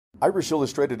Irish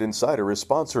Illustrated Insider is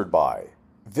sponsored by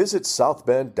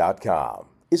VisitSouthBend.com.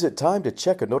 Is it time to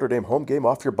check a Notre Dame home game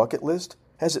off your bucket list?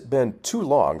 Has it been too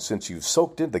long since you've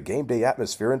soaked in the game day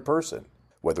atmosphere in person?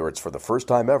 Whether it's for the first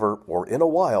time ever or in a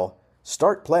while,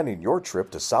 start planning your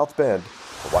trip to South Bend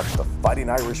to watch the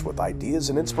Fighting Irish with ideas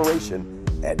and inspiration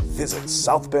at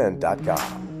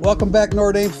VisitSouthBend.com. Welcome back,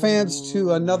 Notre Dame fans,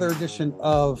 to another edition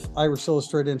of Irish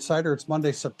Illustrated Insider. It's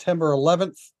Monday, September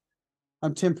 11th.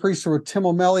 I'm Tim Priester with Tim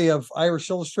O'Malley of Irish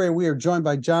Illustrated. We are joined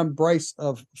by John Bryce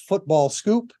of Football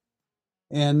Scoop.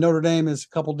 And Notre Dame is a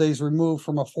couple days removed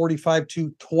from a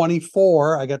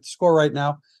 45-24. I got the score right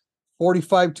now.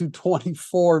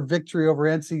 45-24 victory over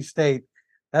NC State.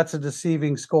 That's a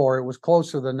deceiving score. It was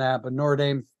closer than that, but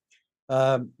Notre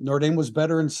Dame was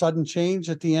better in sudden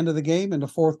change at the end of the game in the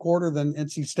fourth quarter than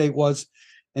NC State was,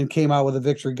 and came out with a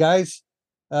victory. Guys,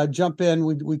 jump in.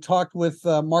 We talked with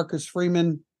Marcus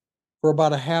Freeman for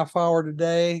about a half hour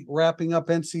today, wrapping up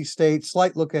NC State,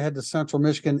 slight look ahead to Central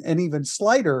Michigan, and even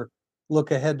slighter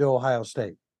look ahead to Ohio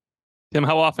State. Tim,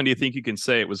 how often do you think you can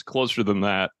say it was closer than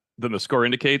that, than the score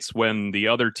indicates, when the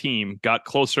other team got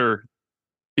closer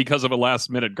because of a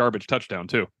last-minute garbage touchdown,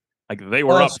 too? Like, they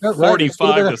were up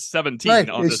 45-17 right.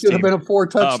 on this team. It should have been a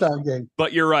 4-touchdown game.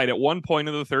 But you're right. At one point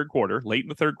in the third quarter, late in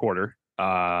the third quarter,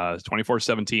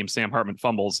 24-17, Sam Hartman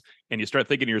fumbles, and you start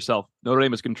thinking to yourself, Notre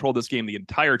Dame has controlled this game the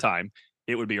entire time.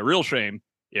 It would be a real shame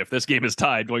if this game is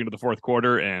tied going into the fourth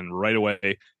quarter, and right away,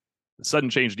 the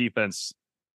sudden change defense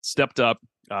stepped up.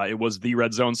 It was the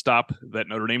red zone stop that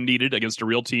Notre Dame needed against a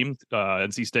real team.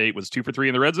 NC State was 2 for 3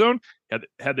 in the red zone.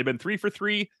 Had they been 3 for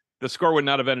 3, the score would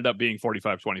not have ended up being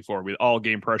 45-24. With all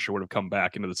game pressure would have come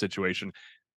back into the situation.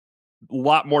 A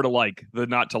lot more to like than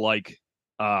not to like.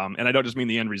 And I don't just mean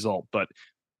the end result, but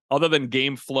other than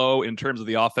game flow in terms of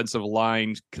the offensive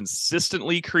line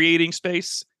consistently creating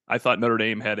space, I thought Notre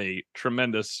Dame had a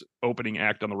tremendous opening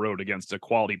act on the road against a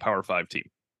quality Power 5 team.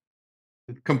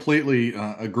 Completely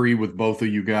agree with both of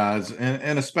you guys.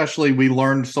 And especially we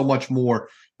learned so much more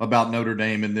about Notre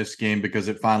Dame in this game because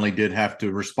it finally did have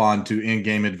to respond to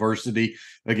in-game adversity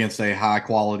against a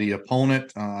high-quality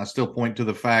opponent. I still point to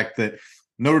the fact that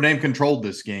Notre Dame controlled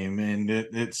this game, and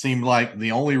it seemed like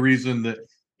the only reason that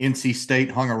NC State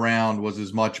hung around was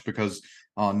as much because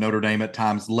Notre Dame at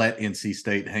times let NC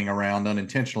State hang around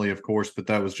unintentionally, of course, but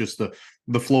that was just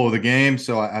the flow of the game.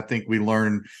 So I think we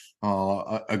learned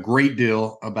a great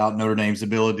deal about Notre Dame's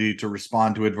ability to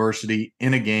respond to adversity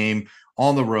in a game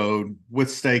on the road with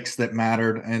stakes that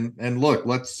mattered. And look,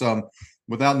 let's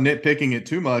without nitpicking it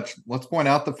too much, let's point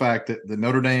out the fact that the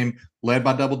Notre Dame led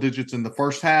by double digits in the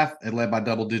first half, it led by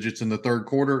double digits in the third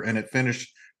quarter, and it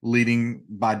finished leading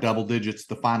by double digits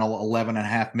the final 11 and a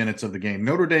half minutes of the game.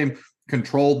 Notre Dame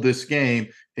controlled this game.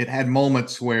 It had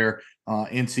moments where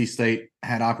NC State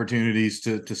had opportunities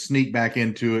to sneak back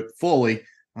into it fully,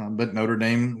 but Notre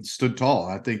Dame stood tall.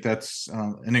 I think that's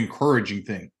an encouraging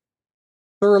thing.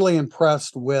 Thoroughly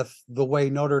impressed with the way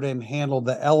Notre Dame handled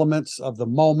the elements of the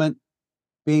moment,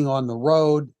 being on the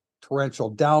road,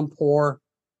 torrential downpour.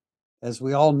 As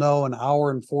we all know, an hour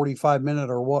and 45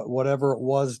 minute or whatever it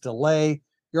was delay.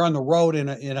 You're on the road in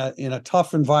a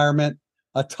tough environment,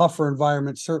 a tougher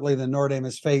environment certainly than Notre Dame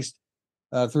has faced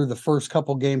through the first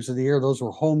couple games of the year. Those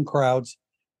were home crowds,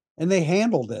 and they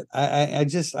handled it.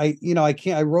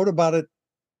 I wrote about it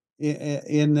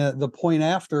in the point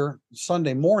after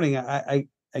Sunday morning. I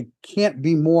can't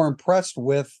be more impressed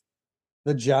with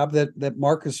the job that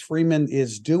Marcus Freeman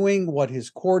is doing, what his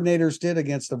coordinators did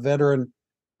against a veteran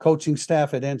coaching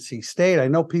staff at NC State. I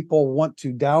know people want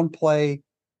to downplay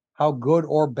how good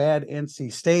or bad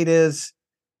NC State is.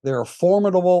 They're a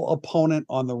formidable opponent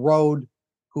on the road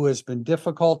who has been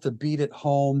difficult to beat at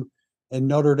home, and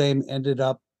Notre Dame ended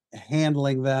up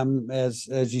handling them as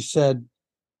you said,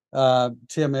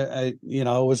 Tim. It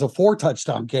was a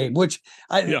 4-touchdown game, which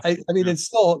I mean,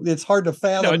 it's hard to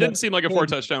fathom. No, it didn't seem like a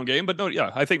 4-touchdown game, but no,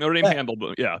 yeah, I think Notre Dame handled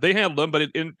them. Yeah, they handled them,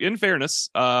 but in fairness,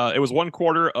 it was one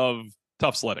quarter of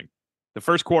tough sledding. The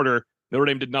first quarter, Notre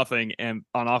Dame did nothing and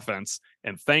on offense,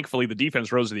 and thankfully the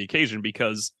defense rose to the occasion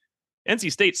because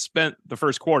NC State spent the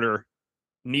first quarter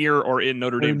near or in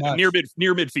Notre Dame, near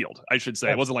midfield, I should say.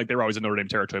 Yes. It wasn't like they were always in Notre Dame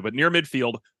territory, but near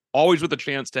midfield, always with a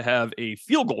chance to have a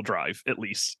field goal drive, at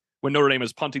least, when Notre Dame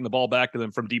is punting the ball back to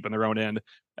them from deep in their own end.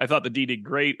 I thought the D did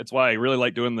great. That's why I really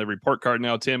like doing the report card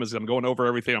now, Tim, as I'm going over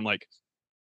everything. I'm like,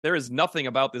 there is nothing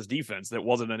about this defense that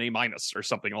wasn't an A- or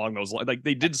something along those lines. Like,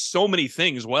 they did so many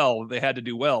things well, they had to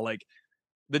do well. Like,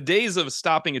 the days of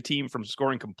stopping a team from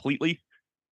scoring completely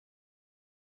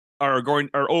are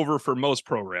over for most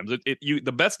programs.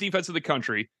 The best defense in the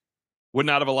country would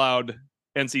not have allowed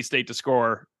NC State to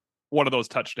score one of those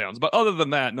touchdowns. But other than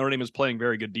that, Notre Dame is playing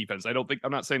very good defense. I'm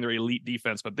not saying they're elite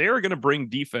defense, but they are going to bring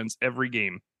defense every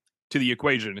game to the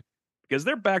equation because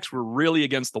their backs were really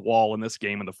against the wall in this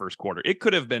game in the first quarter. It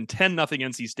could have been 10-0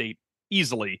 NC State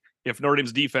easily if Notre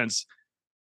Dame's defense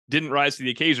didn't rise to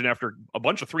the occasion after a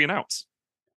bunch of 3-and-outs.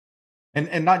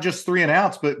 And not just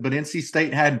 3-and-outs, but NC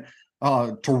State had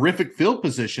terrific field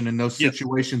position in those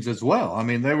situations as well. I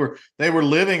mean, they were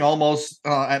living almost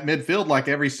at midfield like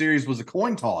every series was a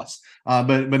coin toss.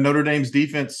 But Notre Dame's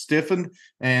defense stiffened.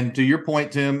 And to your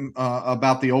point, Tim,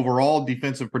 about the overall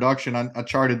defensive production, I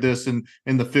charted this in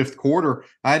the fifth quarter.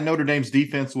 I had Notre Dame's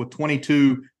defense with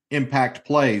 22 impact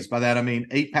plays. By that, I mean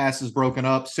 8 passes broken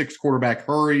up, 6 quarterback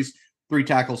hurries, 3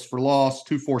 tackles for loss,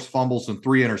 2 forced fumbles, and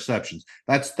 3 interceptions.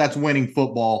 That's winning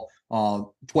football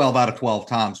 12 out of 12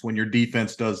 times when your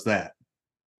defense does that.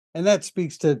 And that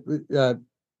speaks to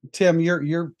Tim,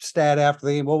 your stat after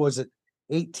the game. What was it?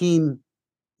 18.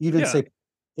 You didn't say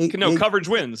 8. No, coverage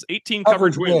wins. 18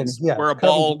 coverage wins. Yeah, where a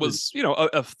ball was,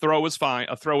 a throw was fine.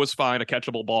 A throw was fine, a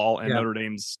catchable ball, and Notre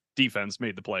Dame's defense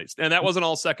made the plays. And that wasn't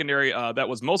all secondary. That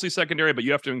was mostly secondary, but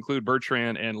you have to include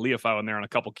Bertrand and Leofau in there on a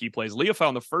couple key plays. Leofau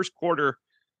in the first quarter,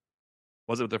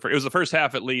 it was the first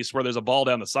half at least, where there's a ball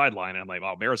down the sideline, and I'm like,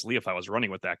 wow, Maris Leofau was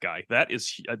running with that guy.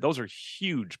 Those are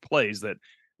huge plays that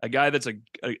a guy that's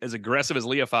as aggressive as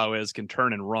Leofau is can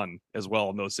turn and run as well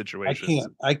in those situations.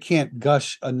 I can't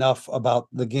gush enough about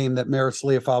the game that Maris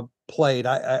Leofau played.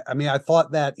 I mean, I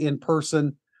thought that in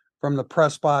person from the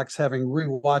press box, having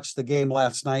rewatched the game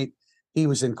last night, he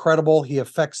was incredible. He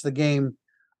affects the game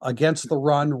against the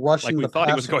run, rushing like we the thought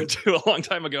passer. He was going to a long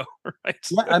time ago, right?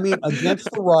 Yeah, I mean, against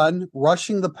the run,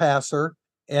 rushing the passer,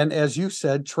 and as you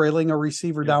said, trailing a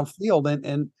receiver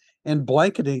downfield and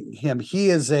blanketing him. He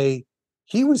was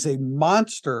a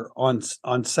monster on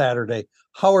Saturday.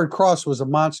 Howard Cross was a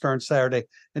monster on Saturday.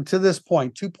 And to this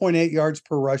point, 2.8 yards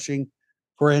per rushing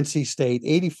for NC State,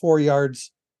 84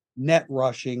 yards net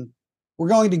rushing. We're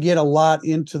going to get a lot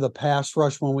into the pass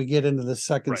rush when we get into the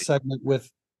second segment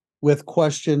with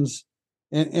questions.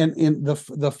 And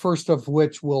the first of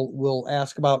which we'll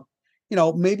ask about,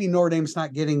 maybe Notre Dame's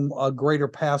not getting a greater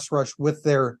pass rush with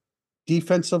their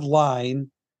defensive line,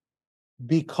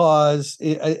 because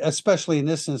especially in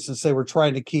this instance, they were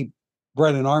trying to keep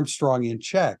Brennan Armstrong in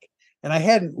check. And I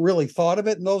hadn't really thought of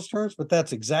it in those terms, but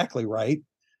that's exactly right.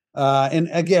 And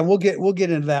again, we'll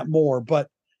get into that more, but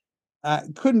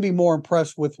couldn't be more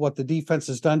impressed with what the defense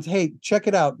has done. Hey, check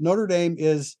it out. Notre Dame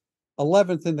is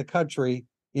 11th in the country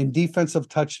in defensive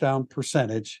touchdown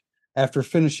percentage after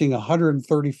finishing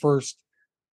 131st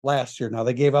last year. Now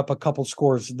they gave up a couple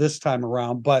scores this time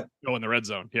around, but in the red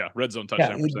zone. Yeah. Red zone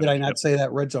touchdown percentage. Did I not say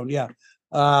that? Red zone. Yeah.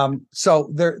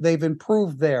 So they've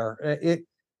improved there.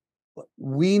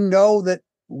 We know that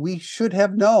we should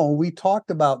have known. We talked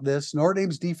about this. Notre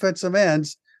Dame's defensive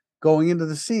ends going into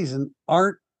the season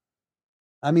aren't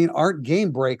game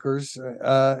breakers,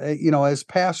 as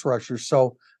pass rushers.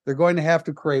 So they're going to have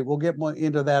to create. We'll get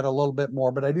into that a little bit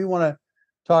more, but I do want to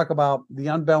talk about the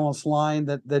unbalanced line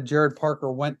that Jared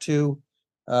Parker went to.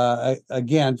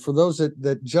 Again, for those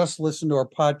that just listened to our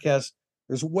podcast,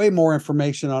 there's way more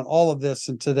information on all of this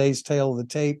in today's Tale of the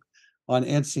Tape on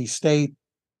NC State.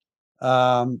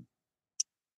 They're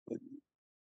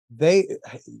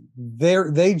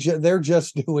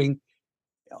just doing,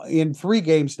 in 3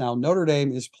 games now, Notre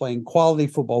Dame is playing quality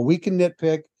football. We can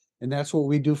nitpick, and that's what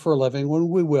we do for a living. When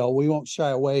we won't shy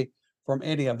away from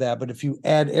any of that. But if you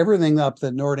add everything up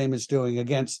that Notre Dame is doing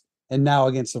against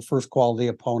the first quality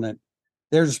opponent,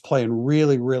 they're just playing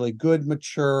really, really good,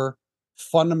 mature,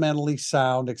 fundamentally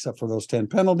sound, except for those 10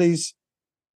 penalties,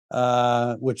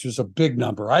 which is a big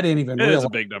number. I didn't even realize. It is a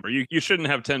big number. You shouldn't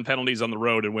have 10 penalties on the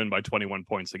road and win by 21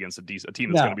 points against a team that's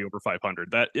going to be over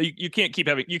 500. That you can't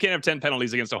have 10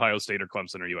 penalties against Ohio State or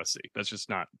Clemson or USC. That's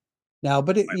just not. Now,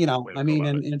 but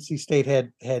NC State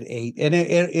had 8, and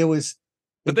it was.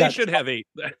 But they should have 8.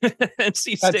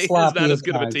 NC State is not as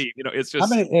good of a team. It's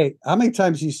just how many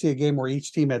times do you see a game where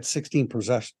each team had 16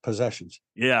 possessions?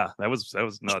 Yeah, that was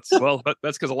nuts. Well,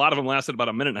 that's because a lot of them lasted about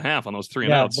a minute and a half on those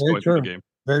 3-and-outs going through the game.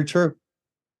 Very true.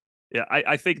 Yeah,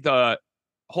 I think the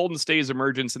Holden Stays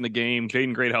emergence in the game,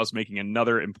 Jaden Greathouse making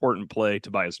another important play,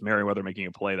 Tobias Merriweather making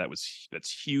a play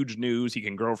that's huge news. He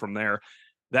can grow from there.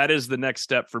 That is the next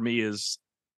step for me, is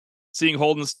seeing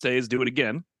Holden Stays do it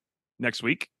again next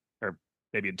week.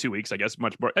 Maybe in 2 weeks, I guess,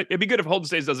 much more. It'd be good if Holden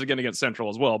Stays does it again against Central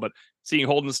as well, but seeing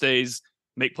Holden Stays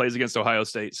make plays against Ohio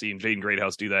State, seeing Jaden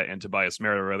Greathouse do that, and Tobias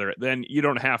Merriweather, then you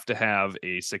don't have to have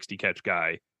a 60-catch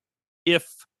guy. If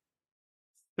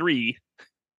 3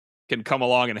 can come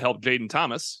along and help Jaden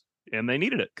Thomas, and they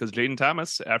needed it, because Jaden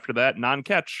Thomas, after that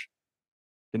non-catch,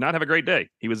 did not have a great day.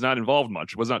 He was not involved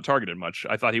much, was not targeted much.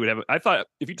 I thought he would have. I thought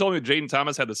if you told me that Jaden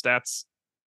Thomas had the stats,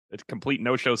 complete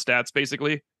no-show stats,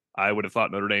 basically, I would have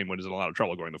thought Notre Dame was in a lot of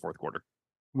trouble going the fourth quarter.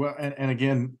 Well, and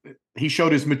again, he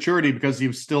showed his maturity because he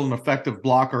was still an effective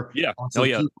blocker on some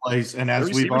key plays. And as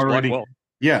we've already,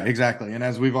 yeah, exactly. And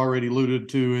as we've already alluded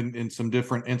to in some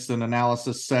different instant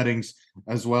analysis settings,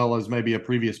 as well as maybe a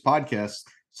previous podcast,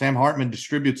 Sam Hartman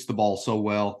distributes the ball so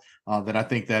well that I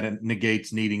think that it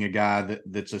negates needing a guy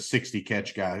that's a 60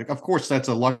 catch guy. Of course, that's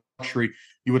a luxury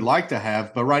you would like to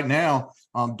have, but right now,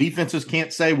 defenses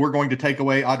can't say we're going to take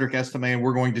away Audric Estime and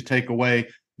we're going to take away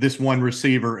this one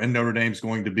receiver and Notre Dame's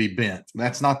going to be bent.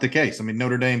 That's not the case. I mean,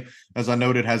 Notre Dame, as I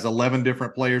noted, has 11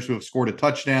 different players who have scored a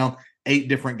touchdown. 8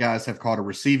 different guys have caught a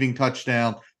receiving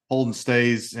touchdown. Holden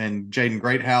Stays and Jaden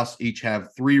Greathouse each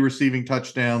have 3 receiving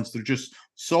touchdowns. There's just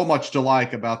so much to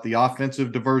like about the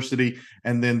offensive diversity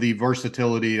and then the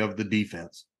versatility of the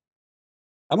defense.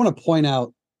 I want to point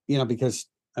out, because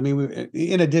I mean,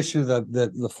 in addition to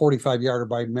the 45-yarder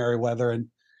by Merriweather, and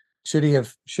should he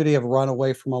have run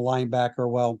away from a linebacker?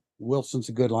 Well, Wilson's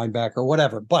a good linebacker,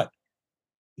 whatever. But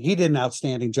he did an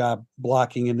outstanding job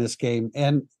blocking in this game,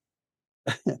 and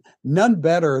none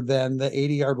better than the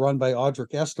 80-yard run by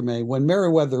Audric Estime when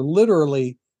Merriweather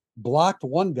literally blocked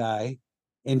one guy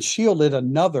and shielded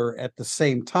another at the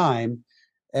same time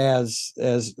as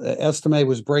Estime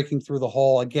was breaking through the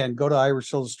hole. Again, go to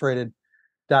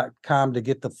irishillustrated.com to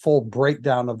get the full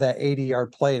breakdown of that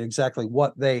 80-yard play and exactly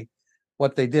what they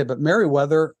did. But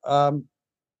Merriweather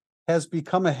has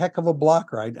become a heck of a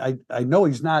blocker. I know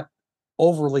he's not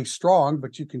overly strong,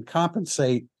 but you can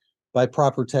compensate by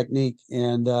proper technique.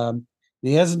 And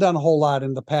he hasn't done a whole lot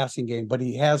in the passing game, but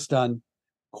he has done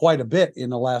quite a bit in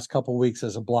the last couple of weeks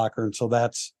as a blocker. And so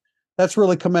that's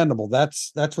really commendable.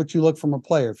 That's what you look from a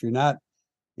player. If you're not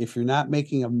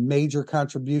making a major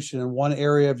contribution in one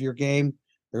area of your game,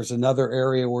 there's another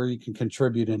area where you can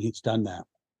contribute, and he's done that.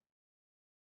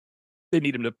 They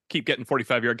need him to keep getting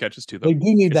 45-yard catches too, though. They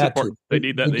do need that too. They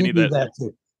need that. They need that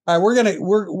too. All right,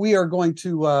 we are going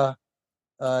to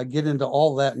get into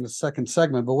all that in the second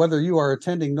segment. But whether you are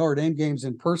attending Notre Dame games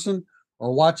in person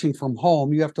or watching from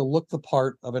home, you have to look the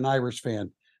part of an Irish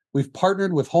fan. We've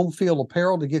partnered with Home Field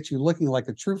Apparel to get you looking like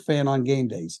a true fan on game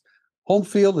days. Home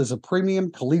Field is a premium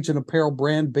collegiate apparel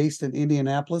brand based in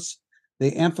Indianapolis.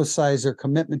 They emphasize their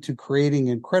commitment to creating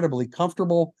incredibly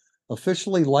comfortable,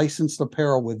 officially licensed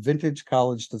apparel with vintage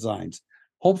college designs.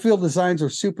 Home Field designs are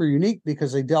super unique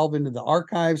because they delve into the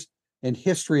archives and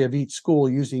history of each school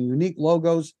using unique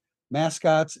logos,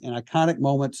 mascots, and iconic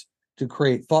moments to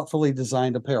create thoughtfully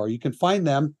designed apparel. You can find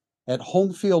them at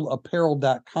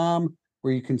homefieldapparel.com,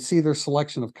 where you can see their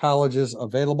selection of colleges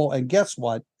available. And guess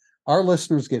what? Our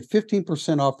listeners get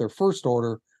 15% off their first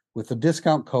order with the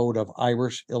discount code of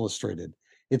Irish Illustrated.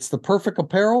 It's the perfect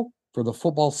apparel for the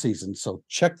football season, so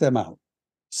check them out.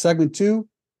 Segment 2,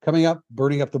 coming up,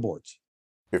 burning up the boards.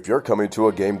 If you're coming to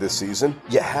a game this season,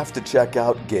 you have to check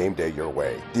out Game Day Your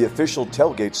Way, the official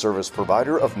tailgate service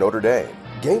provider of Notre Dame.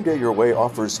 Game Day Your Way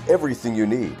offers everything you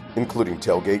need, including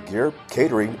tailgate gear,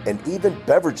 catering, and even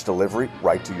beverage delivery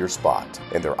right to your spot.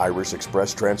 And their Irish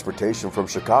Express transportation from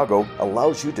Chicago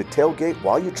allows you to tailgate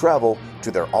while you travel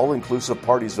to their all-inclusive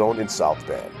party zone in South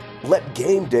Bend. Let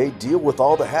Game Day deal with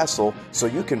all the hassle so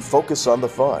you can focus on the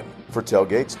fun. For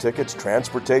tailgates, tickets,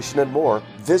 transportation, and more,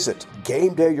 visit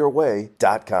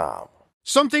GameDayYourWay.com.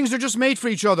 Some things are just made for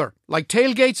each other, like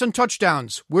tailgates and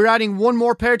touchdowns. We're adding one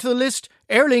more pair to the list,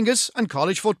 Aer Lingus and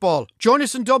college football. Join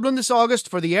us in Dublin this August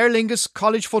for the Aer Lingus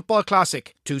College Football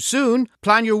Classic. Too soon?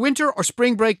 Plan your winter or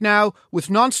spring break now with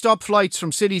non-stop flights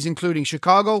from cities including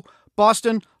Chicago,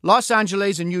 Boston, Los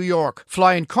Angeles and New York.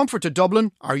 Fly in comfort to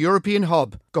Dublin, our European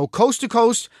hub. Go coast to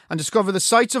coast and discover the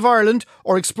sights of Ireland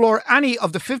or explore any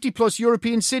of the 50-plus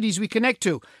European cities we connect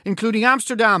to, including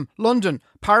Amsterdam, London,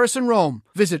 Paris and Rome.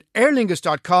 Visit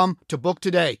airlingus.com to book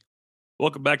today.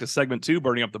 Welcome back to segment 2,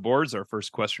 Burning Up the Boards. Our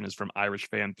first question is from Irish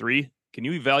Fan 3. Can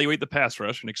you evaluate the pass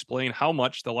rush and explain how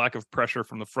much the lack of pressure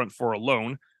from the front four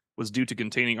alone was due to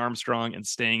containing Armstrong and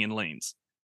staying in lanes?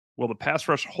 Will the pass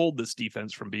rush hold this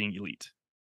defense from being elite?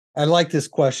 I like this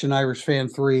question, Irish Fan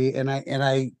 3, and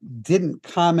I didn't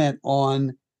comment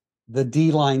on the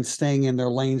D-line staying in their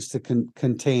lanes to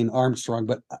contain Armstrong,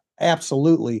 but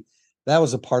absolutely that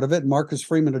was a part of it. Marcus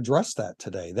Freeman addressed that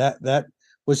today. That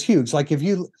was huge. Like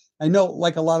I know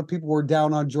like a lot of people were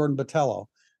down on Jordan Botelho.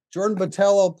 Jordan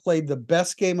Botelho played the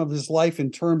best game of his life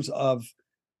in terms of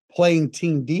playing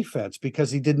team defense because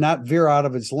he did not veer out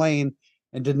of his lane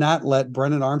and did not let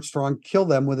Brennan Armstrong kill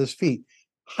them with his feet.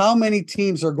 How many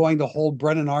teams are going to hold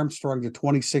Brennan Armstrong to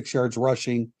 26 yards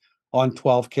rushing on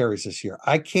 12 carries this year?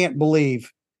 I can't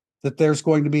believe that there's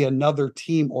going to be another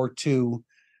team or two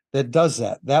that does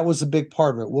that. That was a big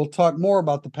part of it. We'll talk more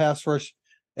about the pass rush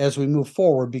as we move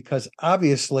forward, because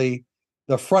obviously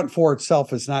the front four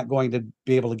itself is not going to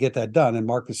be able to get that done. And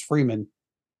Marcus Freeman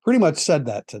pretty much said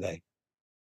that today.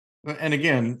 And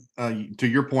again, to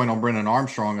your point on Brennan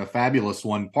Armstrong, a fabulous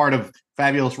one, part of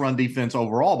fabulous run defense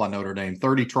overall by Notre Dame.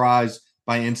 30 tries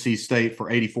by NC State for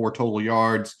 84 total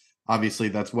yards. Obviously,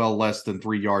 that's well less than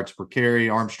 3 yards per carry.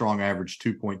 Armstrong averaged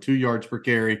 2.2 yards per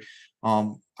carry.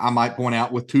 I might point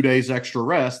out, with 2 days extra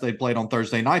rest, they played on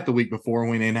Thursday night the week before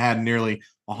when they had nearly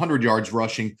 100 yards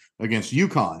rushing against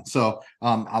UConn. So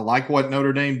I like what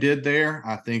Notre Dame did there.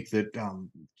 I think that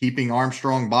keeping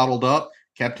Armstrong bottled up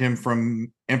kept him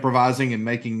from improvising and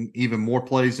making even more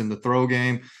plays in the throw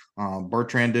game.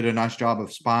 Bertrand did a nice job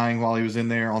of spying while he was in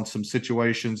there on some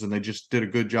situations, and they just did a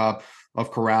good job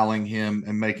of corralling him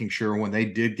and making sure when they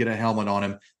did get a helmet on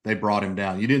him, they brought him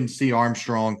down. You didn't see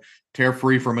Armstrong tear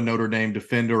free from a Notre Dame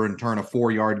defender and turn a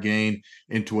 4-yard gain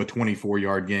into a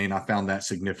 24-yard gain. I found that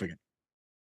significant.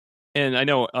 And I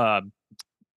know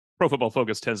Pro Football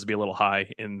Focus tends to be a little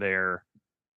high in their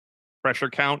pressure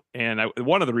count. And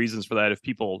one of the reasons for that, if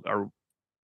people are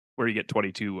where you get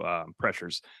 22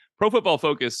 pressures, Pro Football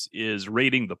Focus is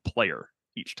rating the player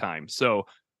each time. So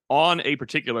on a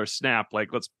particular snap, like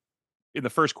in the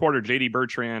first quarter, J.D.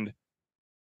 Bertrand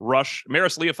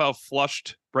Maris Leofau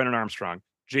flushed Brennan Armstrong.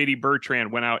 J.D.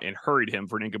 Bertrand went out and hurried him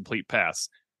for an incomplete pass.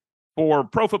 For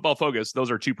Pro Football Focus, those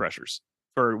are 2 pressures.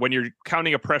 For when you're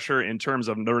counting a pressure in terms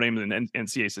of Notre Dame and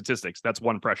NCAA statistics, that's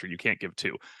 1 pressure. You can't give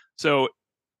 2. So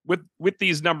with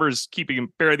these numbers,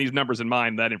 bearing these numbers in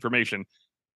mind, that information,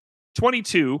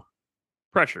 22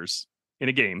 pressures in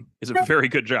a game is a very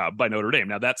good job by Notre Dame.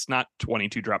 Now, that's not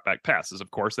 22 drop back passes, of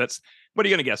course. That's, what are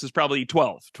you going to guess? It's probably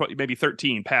 12, maybe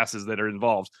 13 passes that are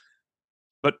involved.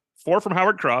 But 4 from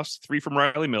Howard Cross, 3 from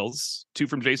Riley Mills, 2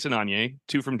 from Jason Anye,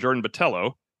 2 from Jordan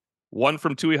Botello, 1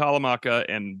 from Tui Halamaka,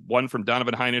 and 1 from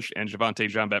Donovan Heinisch and Javante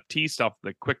Jean-Baptiste off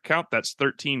the quick count. That's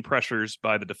 13 pressures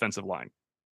by the defensive line.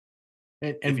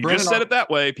 And if you just said it that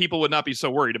way, people would not be so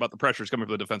worried about the pressures coming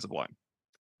from the defensive line.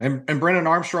 And Brennan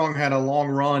Armstrong had a long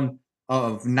run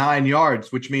of 9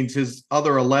 yards, which means his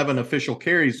other 11 official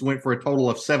carries went for a total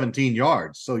of 17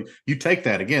 yards. So you take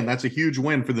that. Again, that's a huge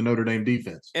win for the Notre Dame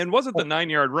defense. And wasn't the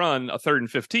 9-yard run a 3rd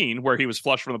and 15 where he was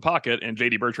flushed from the pocket and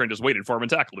J.D. Bertrand just waited for him and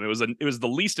tackled him? It was the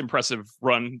least impressive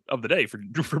run of the day for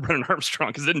Brennan Armstrong,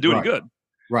 because it didn't do any good.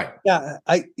 Right. Yeah,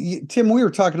 Tim, we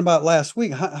were talking about last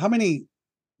week how many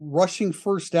rushing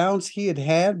first downs he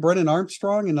had, Brennan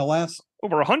Armstrong, in the last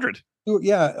over 100.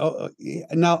 Yeah.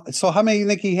 Now, so how many do you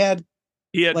think he had?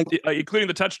 He had, including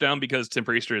the touchdown, because Tim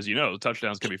Priester, as you know,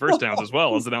 touchdowns can be first downs as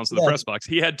well, as announced in the press box.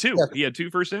 He had 2. Yeah. He had 2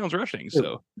 first downs rushing.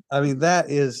 So, I mean, that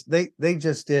is, they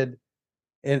just did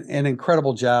an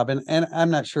incredible job. And I'm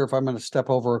not sure if I'm going to step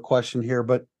over a question here,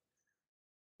 but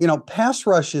pass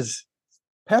rush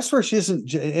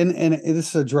isn't, and this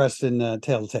is addressed in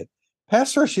Tail to Tape.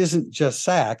 Pass rush isn't just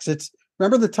sacks. It's,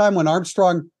 remember the time when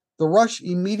Armstrong, the rush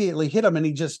immediately hit him and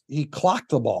he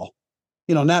clocked the ball.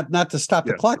 Not to stop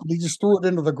the clock, but he just threw it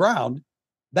into the ground.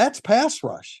 That's pass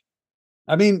rush.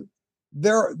 I mean,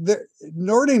 Notre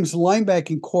Dame's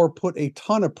linebacking core put a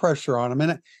ton of pressure on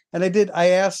him. I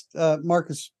asked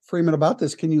Marcus Freeman about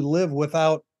this. Can you live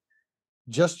without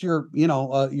just your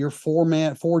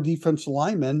 4 defensive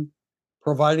linemen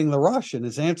providing the rush? And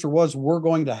his answer was, we're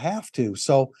going to have to.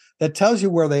 So that tells you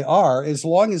where they are. As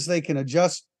long as they can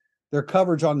adjust their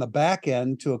coverage on the back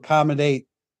end to accommodate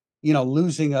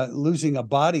losing a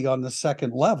body on the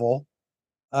second level,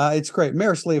 it's great.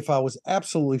 Maris Leofau was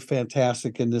absolutely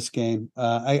fantastic in this game.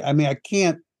 I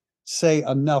can't say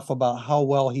enough about how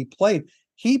well he played.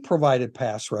 He provided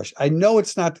pass rush. I know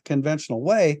it's not the conventional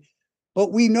way,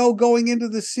 but we know going into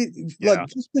the season,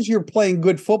 just because you're playing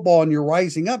good football and you're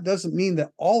rising up doesn't mean that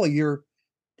all of your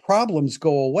problems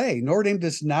go away. Notre Dame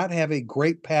does not have a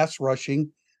great pass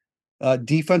rushing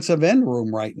defensive end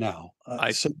room right now.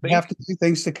 So you have to do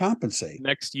things to compensate.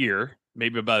 Next year,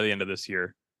 maybe by the end of this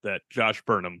year, that Josh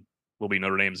Burnham will be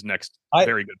Notre Dame's next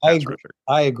very good pass rusher.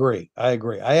 I agree.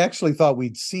 I actually thought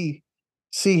we'd see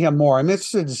him more. I'm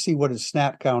interested to see what his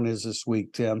snap count is this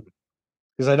week, Tim,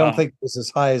 because I don't think it was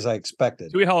as high as I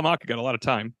expected. Tui Halamaka got a lot of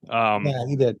time. Yeah,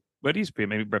 he did. But he's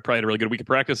probably had a really good week of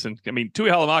practice. And I mean, Tui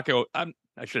Halamaka,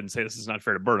 I shouldn't say this is not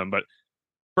fair to Burnham, but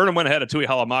Burnham went ahead of Tui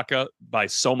Halamaka by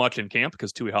so much in camp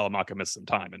because Tui Halamaka missed some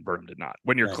time and Burnham did not.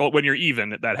 When you're when you're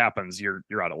even, that happens. You're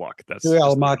out of luck. That's Tui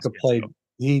Halamaka played.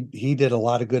 He did a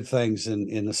lot of good things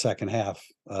in the second half.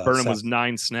 Burnham was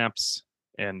 9 snaps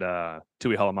and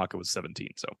Tui Halamaka was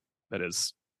 17. So that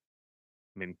is,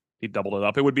 I mean, He doubled it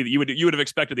up. It would be you would have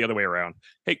expected the other way around.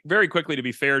 Hey, very quickly, to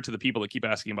be fair to the people that keep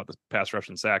asking about the pass rush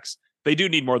and sacks, they do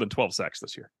need more than 12 sacks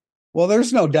this year. Well,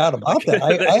 there's no doubt about that.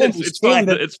 I understand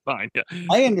that. It's fine. Yeah.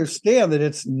 I understand that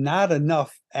it's not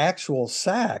enough actual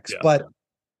sacks, but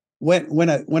when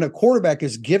a quarterback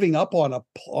is giving up on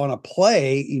a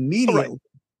play immediately. Right.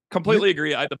 Completely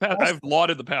agree. I've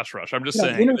lauded the pass rush. I'm just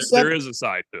saying there is a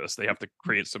side to this. They have to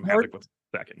create some havoc with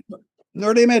sacking.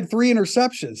 Notre Dame had 3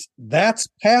 interceptions. That's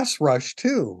pass rush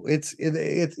too.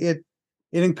 It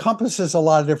encompasses a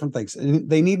lot of different things.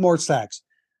 They need more sacks,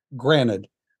 granted,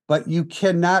 but you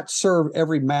cannot serve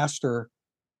every master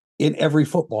in every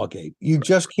football game. You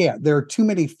just can't. There are too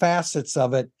many facets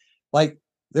of it. Like,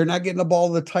 they're not getting the ball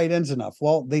to the tight ends enough.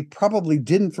 Well, they probably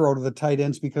didn't throw to the tight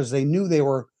ends because they knew they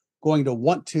were going to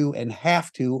want to and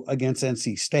have to against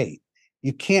NC State.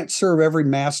 You can't serve every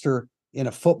master in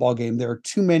a football game. There are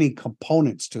too many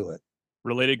components to it.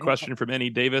 Related question from N.E.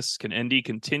 Davis. Can ND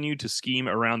continue to scheme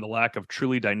around the lack of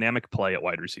truly dynamic play at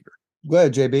wide receiver? Go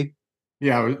ahead, JB.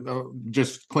 Yeah,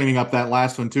 just cleaning up that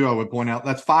last one too, I would point out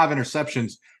that's 5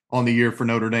 interceptions on the year for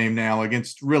Notre Dame now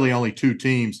against really only 2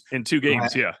 teams. In 2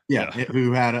 games,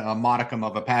 who had a modicum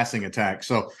of a passing attack.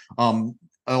 So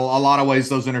a lot of ways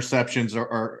those interceptions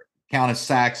are count as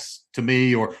sacks to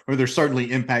me, or they're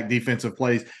certainly impact defensive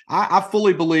plays. I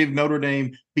fully believe Notre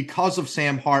Dame, because of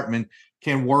Sam Hartman,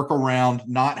 can work around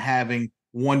not having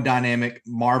one dynamic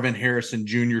Marvin Harrison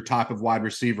Jr. type of wide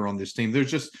receiver on this team.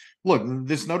 There's just, look,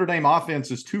 this Notre Dame offense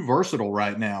is too versatile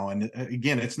right now. And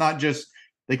again, it's not just,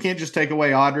 they can't just take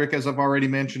away Audric, as I've already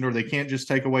mentioned, or they can't just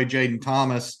take away Jaden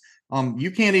Thomas.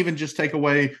 You can't even just take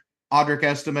away Audric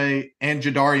Estime and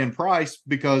Jadarian Price,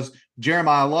 because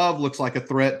Jeremiah Love looks like a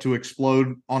threat to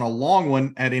explode on a long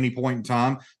one at any point in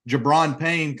time. Jabron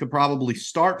Payne could probably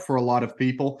start for a lot of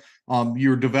people.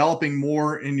 You're developing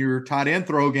more in your tight end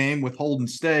throw game with Holden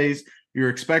Stays. You're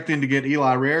expecting to get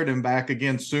Eli Raridan back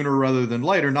again sooner rather than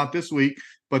later. Not this week,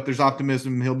 but there's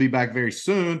optimism he'll be back very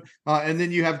soon. And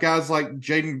then you have guys like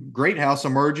Jaden Greathouse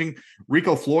emerging.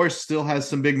 Rico Flores still has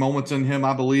some big moments in him,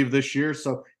 I believe, this year.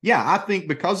 So, yeah, I think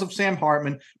because of Sam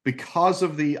Hartman, because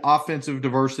of the offensive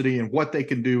diversity and what they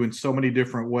can do in so many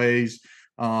different ways,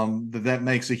 that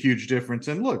makes a huge difference.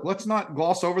 And look, let's not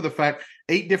gloss over the fact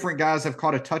 8 different guys have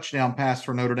caught a touchdown pass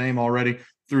for Notre Dame already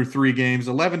through 3 games.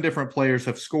 11 different players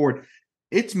have scored.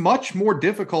 It's much more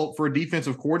difficult for a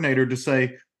defensive coordinator to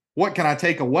say, what can I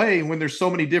take away, when there's so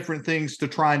many different things to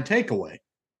try and take away?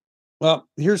 Well,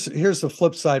 here's the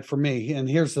flip side for me. And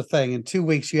here's the thing. In 2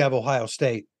 weeks, you have Ohio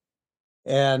State,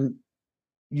 and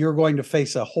you're going to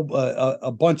face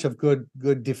a bunch of good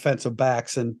defensive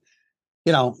backs. And,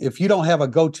 you know, if you don't have a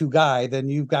go-to guy, then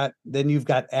you've got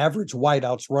average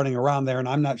wideouts running around there. And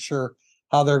I'm not sure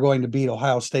how they're going to beat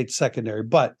Ohio State secondary,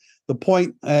 but the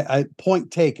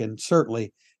point taken,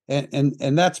 certainly.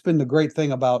 And that's been the great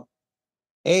thing about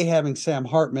having Sam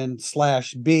Hartman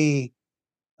 / B,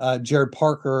 Jared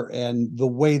Parker, and the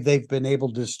way they've been able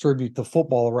to distribute the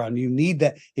football around. You need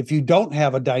that. If you don't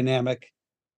have a dynamic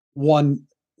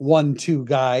 1-2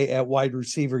 guy at wide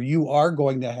receiver, you are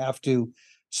going to have to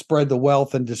spread the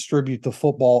wealth and distribute the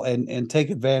football and take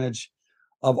advantage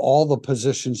of all the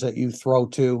positions that you throw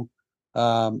to.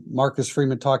 Marcus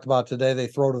Freeman talked about today, they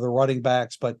throw to the running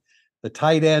backs, but the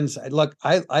tight ends, look,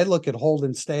 I look at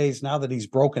Holden Stays now that he's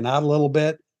broken out a little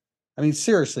bit. I mean,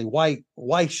 seriously,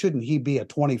 why shouldn't he be a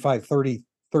 25, 30,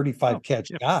 35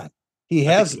 catch guy? He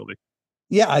has.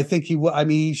 I think he will. I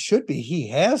mean, he should be. He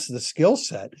has the skill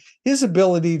set, his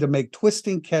ability to make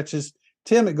twisting catches.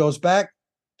 Tim, it goes back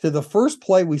to the first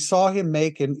play we saw him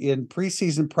make in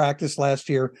preseason practice last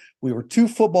year. We were 2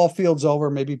 football fields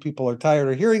over. Maybe people are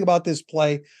tired of hearing about this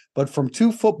play, but from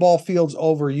 2 football fields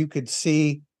over, you could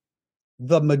see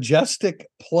the majestic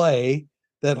play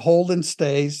that Holden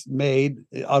Stays made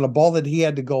on a ball that he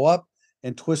had to go up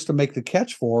and twist to make the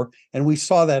catch for. And we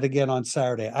saw that again on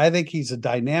Saturday. I think he's a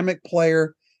dynamic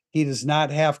player. He does not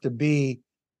have to be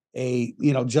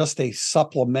just a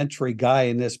supplementary guy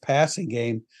in this passing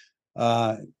game.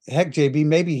 Heck, JB,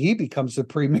 maybe he becomes the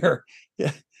premier.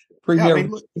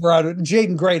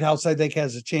 Jaden Greathouse, I think,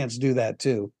 has a chance to do that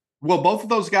too. Well, both of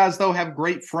those guys, though, have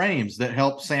great frames that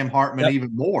help Sam Hartman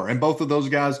even more. And both of those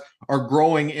guys are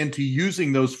growing into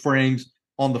using those frames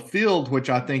on the field, which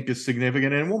I think is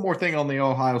significant. And one more thing on the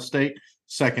Ohio State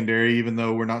secondary, even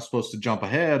though we're not supposed to jump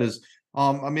ahead, is,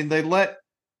 they let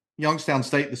Youngstown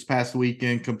State this past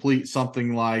weekend complete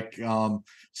something like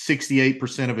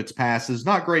 68% of its passes.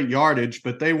 Not great yardage,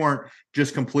 but they weren't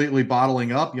just completely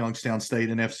bottling up Youngstown State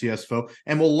and FCS foe.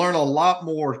 And we'll learn a lot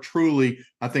more truly,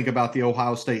 I think, about the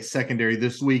Ohio State secondary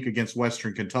this week against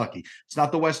Western Kentucky. It's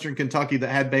not the Western Kentucky that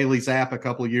had Bailey Zapp a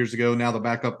couple of years ago, now the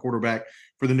backup quarterback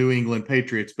for the New England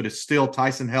Patriots, but it's still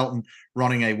Tyson Helton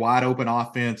running a wide open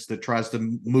offense that tries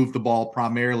to move the ball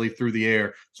primarily through the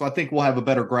air. So I think we'll have a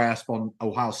better grasp on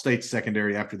Ohio State's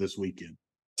secondary after this weekend.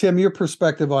 Tim, your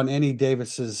perspective on Andy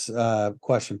Davis's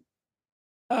question?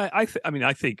 I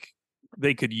think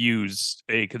they could use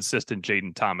a consistent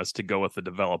Jaden Thomas to go with the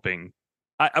developing.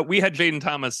 We had Jaden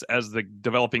Thomas as the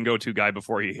developing go-to guy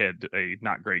before he had a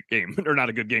not great game or not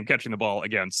a good game catching the ball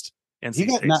against NC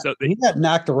State. He got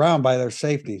knocked around by their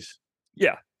safeties.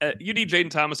 Yeah, you need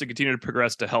Jaden Thomas to continue to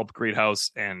progress to help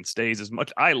Greathouse and Stays as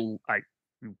much. I'll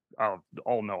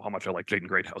all know how much I like Jaden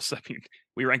Greathouse. I mean,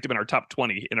 we ranked him in our top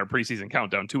 20 in our preseason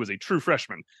countdown too as a true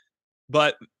freshman.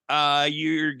 But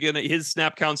his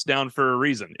snap count's down for a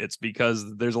reason. It's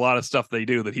because there's a lot of stuff they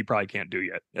do that he probably can't do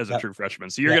yet as a true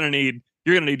freshman. So you're gonna need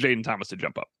Jaden Thomas to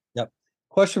jump up. Yep.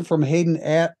 Question from Hayden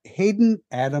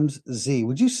Adams Z.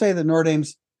 Would you say that Notre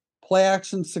Dame's play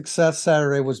action success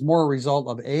Saturday was more a result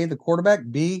of A, the quarterback,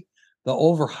 B, the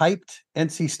overhyped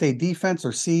NC State defense,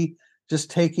 or C, just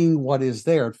taking what is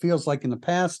there? It feels like in the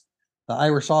past, the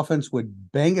Irish offense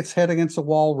would bang its head against the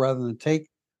wall rather than take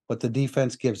what the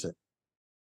defense gives it.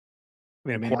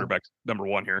 I mean, quarterback's number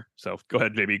one here. So go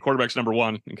ahead, JB. Quarterback's number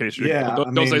one. In case you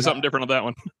don't say something different on that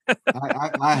one.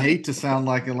 I hate to sound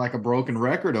like a broken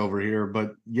record over here,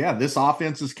 but yeah, this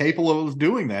offense is capable of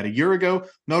doing that. A year ago,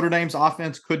 Notre Dame's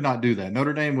offense could not do that.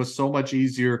 Notre Dame was so much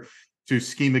easier to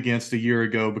scheme against a year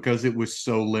ago because it was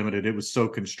so limited. It was so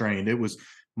constrained. It was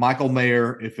Michael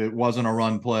Mayer if it wasn't a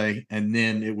run play, and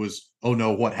then it was, oh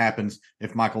no, what happens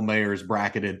if Michael Mayer is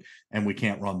bracketed and we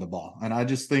can't run the ball? And I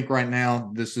just think right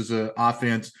now this is an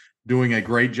offense doing a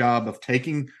great job of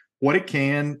taking what it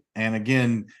can and,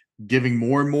 again, giving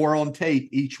more and more on tape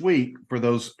each week for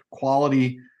those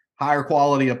higher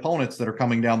quality opponents that are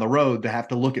coming down the road to have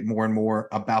to look at more and more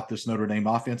about this Notre Dame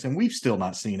offense. And we've still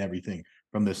not seen everything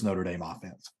from this Notre Dame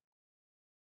offense.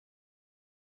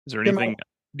 Is there anything –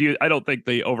 I don't think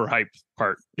the overhyped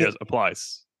part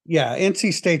applies. Yeah,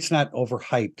 NC State's not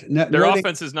overhyped. Their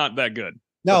offense is not that good.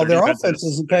 No, their offense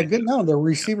isn't that good. No, their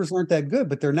receivers aren't that good,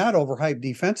 but they're not overhyped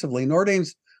defensively. Notre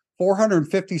Dame's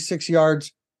 456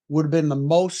 yards would have been the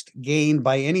most gained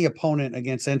by any opponent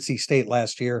against NC State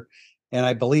last year. And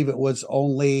I believe it was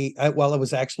it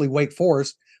was actually Wake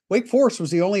Forest. Wake Forest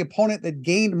was the only opponent that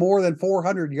gained more than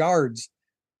 400 yards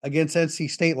against NC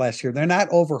State last year. They're not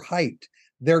overhyped.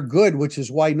 They're good, which is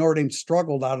why Notre Dame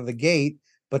struggled out of the gate.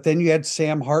 But then you had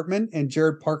Sam Hartman and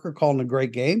Jared Parker calling a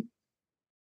great game.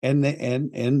 And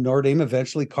Notre Dame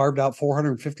eventually carved out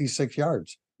 456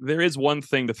 yards. There is one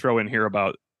thing to throw in here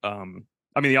about,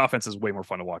 the offense is way more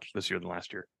fun to watch this year than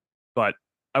last year. But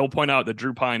I will point out that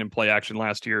Drew Pine in play action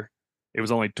last year, it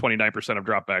was only 29% of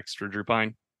dropbacks for Drew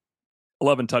Pine,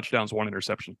 11 touchdowns, 1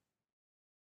 interception.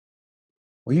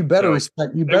 Well, you better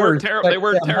respect. They weren't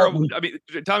terrible. I mean,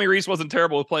 Tommy Rees wasn't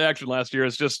terrible with play action last year.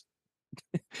 It's just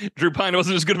Drew Pine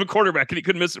wasn't as good of a quarterback, and he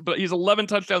couldn't miss it. But he's 11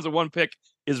 touchdowns and 1 pick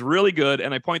is really good.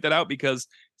 And I point that out because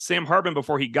Sam Hartman,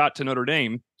 before he got to Notre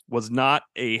Dame, was not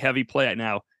a heavy play.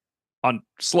 Now, on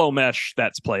slow mesh,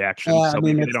 that's play action.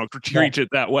 They don't treat it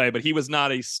that way. But he was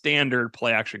not a standard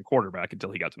play action quarterback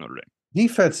until he got to Notre Dame.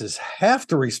 Defenses have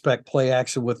to respect play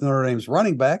action with Notre Dame's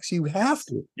running backs. You have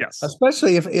to, yes,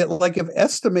 especially if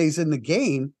Esteme's in the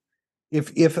game. If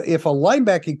a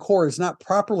linebacking core is not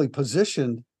properly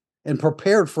positioned and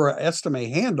prepared for an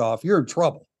Estime handoff, you're in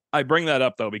trouble. I bring that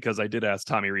up though because I did ask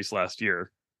Tommy Rees last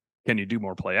year, "Can you do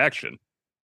more play action?"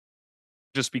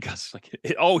 Just because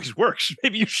it always works.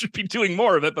 Maybe you should be doing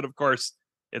more of it, but of course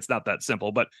it's not that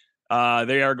simple. But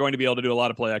they are going to be able to do a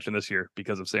lot of play action this year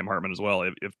because of Sam Hartman as well.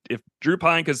 If Drew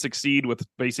Pine could succeed with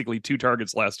basically 2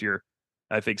 targets last year,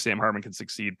 I think Sam Hartman can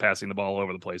succeed passing the ball all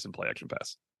over the place in play action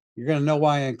pass. You're going to know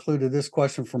why I included this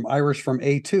question from Irish from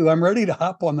A2. I'm ready to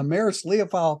hop on the Maris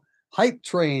Leofold hype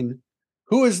train.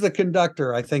 Who is the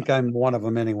conductor? I think I'm one of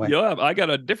them anyway. Yeah, I got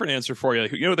a different answer for you.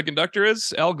 You know what the conductor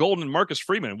is? Al Golden and Marcus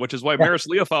Freeman, which is why Maris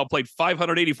Leofold played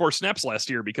 584 snaps last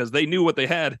year because they knew what they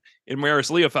had in Maris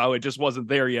Leofold. It just wasn't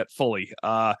there yet fully.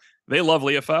 They love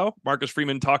Leofold. Marcus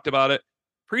Freeman talked about it.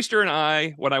 Priester and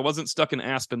I, when I wasn't stuck in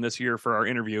Aspen this year for our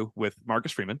interview with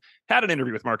Marcus Freeman, had an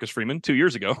interview with Marcus Freeman 2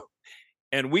 years ago,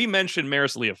 and we mentioned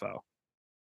Maris Leofold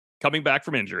coming back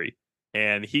from injury,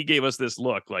 and he gave us this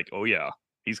look like, oh yeah,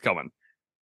 he's coming.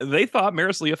 They thought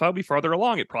Maris Leofold would be farther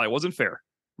along. It probably wasn't fair.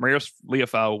 Marius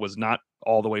Leofau was not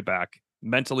all the way back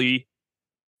mentally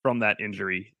from that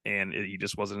injury, and he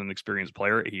just wasn't an experienced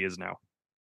player. He is now.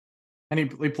 And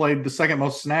he played the second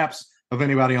most snaps of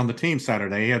anybody on the team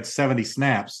Saturday. He had 70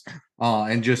 snaps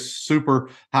and just super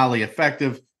highly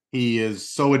effective. He is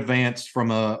so advanced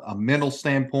from a mental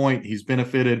standpoint. He's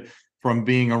benefited from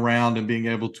being around and being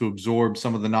able to absorb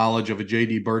some of the knowledge of a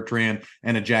J.D. Bertrand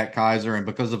and a Jack Kaiser. And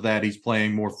because of that, he's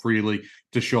playing more freely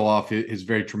to show off his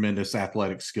very tremendous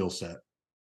athletic skill set.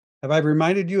 Have I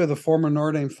reminded you of the former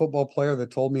Notre Dame football player that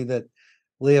told me that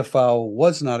Leofau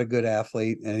was not a good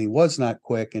athlete and he was not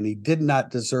quick and he did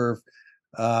not deserve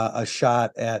a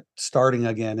shot at starting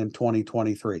again in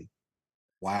 2023?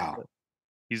 Wow.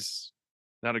 He's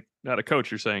not a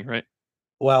coach, you're saying, right?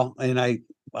 Well, and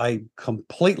I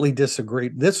completely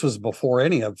disagreed. This was before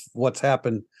any of what's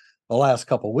happened the last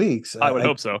couple of weeks. I would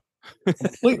hope so.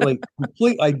 completely,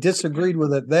 I disagreed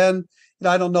with it then.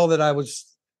 I don't know that I was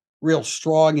real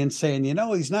strong in saying,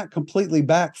 he's not completely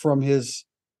back from his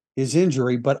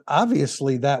injury, but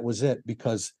obviously that was it,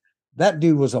 because that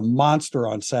dude was a monster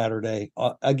on Saturday.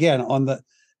 Again, on the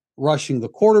rushing the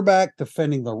quarterback,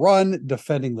 defending the run,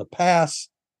 defending the pass.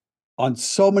 On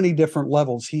so many different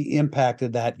levels, he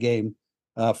impacted that game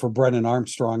for Brennan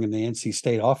Armstrong and the NC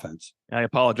State offense. I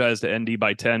apologize to ND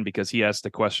by 10 because he asked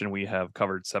the question we have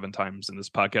covered 7 times in this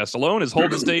podcast alone. Is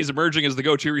Holden Stays emerging as the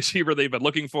go-to receiver they've been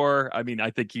looking for? I mean,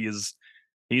 I think he's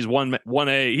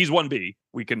 1A, he's 1B.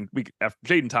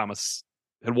 Jaden Thomas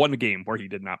had one game where he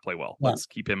did not play well. Let's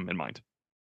keep him in mind.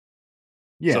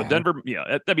 Yeah. So Denver,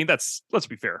 I mean, let's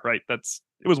be fair, right?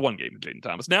 It was one game with Jaden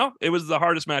Thomas. Now it was the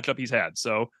hardest matchup he's had.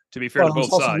 So to be fair to both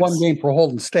sides, one game for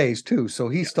Holden Stays too, so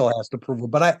he still has to prove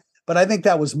it. But I think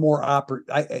that was more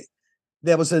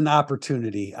that was an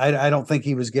opportunity. I don't think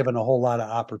he was given a whole lot of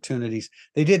opportunities.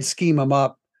 They did scheme him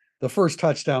up. The first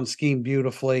touchdown schemed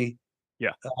beautifully.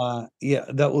 Yeah.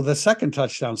 The second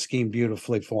touchdown schemed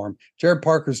beautifully for him. Jared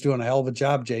Parker's doing a hell of a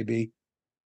job, JB.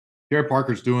 Jared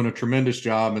Parker's doing a tremendous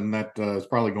job, and that is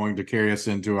probably going to carry us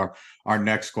into our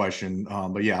next question.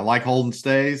 But yeah, I like Holden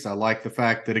Stays. I like the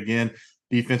fact that, again,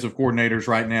 defensive coordinators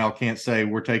right now can't say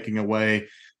we're taking away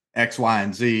X, Y,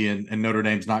 and Z, and Notre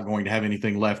Dame's not going to have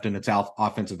anything left in its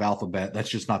offensive alphabet. That's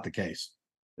just not the case.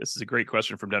 This is a great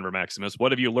question from Denver Maximus.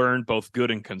 What have you learned, both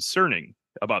good and concerning,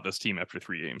 about this team after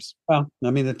 3 games? Well,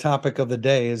 I mean, the topic of the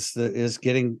day is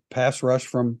getting pass rush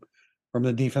from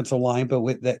the defensive line. But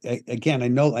with that, again, I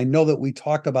know that we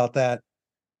talked about that.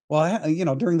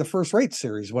 Well, during the first rate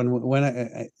series when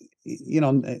I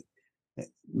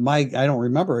don't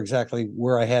remember exactly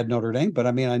where I had Notre Dame, but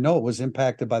I mean, I know it was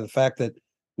impacted by the fact that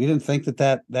we didn't think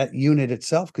that unit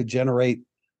itself could generate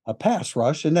a pass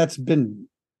rush. And that's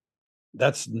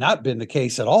not been the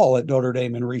case at all at Notre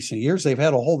Dame in recent years. They've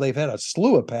had a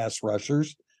slew of pass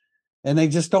rushers, and they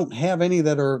just don't have any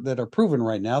that are proven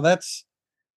right now. That's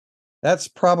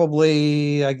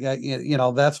probably,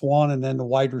 that's one. And then the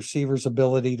wide receiver's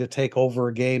ability to take over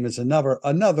a game is another,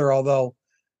 although,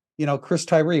 Chris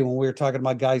Tyree, when we were talking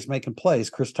about guys making plays,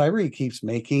 Chris Tyree keeps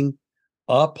making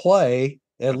a play,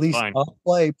 at least a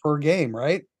play per game,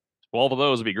 right? 12 of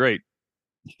those would be great.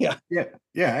 Yeah.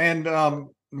 And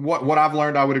what I've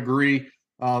learned, I would agree.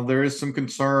 There is some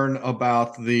concern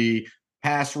about the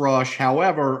pass rush.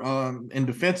 However, in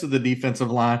defense of the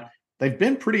defensive line, they've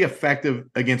been pretty effective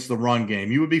against the run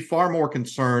game. You would be far more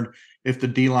concerned if the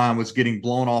D-line was getting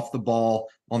blown off the ball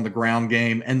on the ground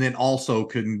game and then also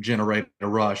couldn't generate a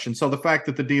rush. And so the fact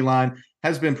that the D-line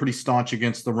has been pretty staunch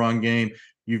against the run game,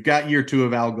 you've got year 2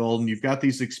 of Al Golden, you've got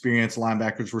these experienced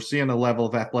linebackers. We're seeing a level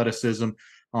of athleticism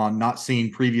not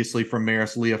seen previously from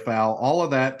Marius Leofau. All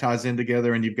of that ties in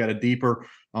together, and you've got a deeper,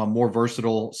 more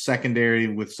versatile secondary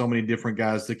with so many different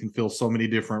guys that can fill so many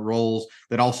different roles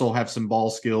that also have some ball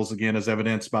skills, again, as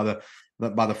evidenced by the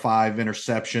 5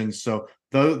 interceptions. So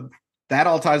that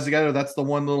all ties together. That's the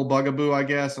one little bugaboo, I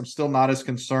guess. I'm still not as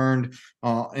concerned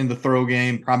in the throw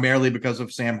game, primarily because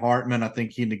of Sam Hartman. I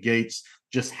think he negates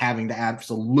just having to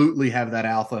absolutely have that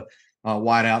alpha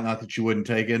wide out, not that you wouldn't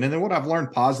take it. And then what I've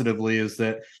learned positively is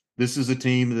that this is a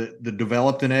team that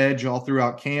developed an edge all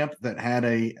throughout camp, that had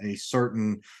a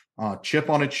certain chip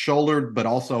on its shoulder, but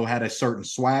also had a certain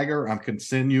swagger. I'm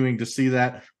continuing to see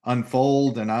that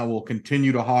unfold, and I will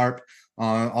continue to harp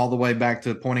all the way back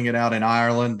to pointing it out in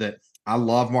Ireland that I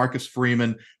love Marcus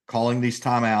Freeman calling these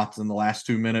timeouts in the last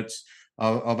 2 minutes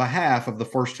of the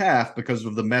first half, because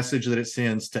of the message that it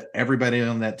sends to everybody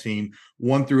on that team,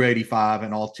 1 through 85,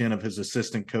 and all 10 of his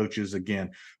assistant coaches. Again,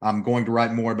 I'm going to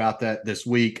write more about that this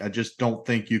week. I just don't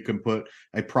think you can put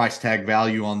a price tag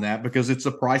value on that, because it's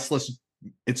a priceless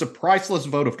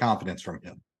vote of confidence from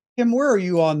him. Tim, where are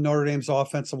you on Notre Dame's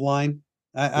offensive line?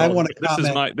 I want to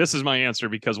comment. This is my answer,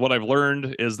 because what I've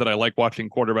learned is that I like watching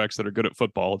quarterbacks that are good at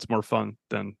football. It's more fun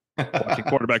than watching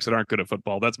quarterbacks that aren't good at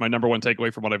football. That's my number one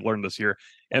takeaway from what I've learned this year.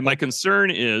 And my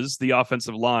concern is the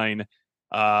offensive line.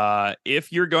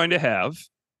 If you're going to have,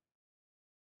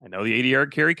 I know the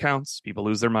 80-yard carry counts. People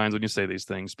lose their minds when you say these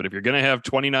things, but if you're going to have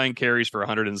 29 carries for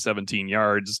 117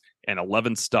 yards and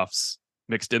 11 stuffs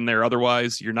mixed in there,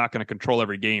 otherwise, you're not going to control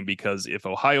every game, because if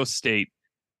Ohio State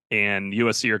and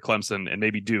USC or Clemson and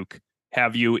maybe Duke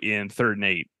have you in 3rd and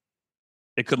 8,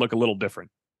 it could look a little different.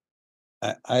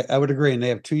 I would agree. And they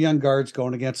have 2 young guards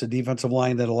going against a defensive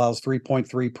line that allows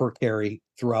 3.3 per carry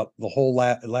throughout the whole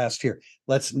last year.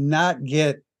 Let's not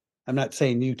get, I'm not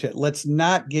saying you to, let's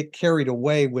not get carried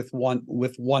away with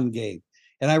one game.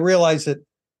 And I realize that,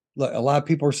 look, a lot of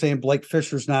people are saying Blake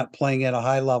Fisher's not playing at a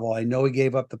high level. I know he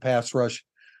gave up the pass rush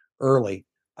early.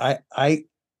 I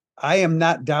am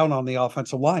not down on the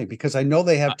offensive line, because I know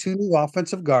they have 2 new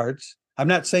offensive guards. I'm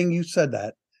not saying you said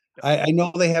that. I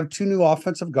know they have 2 new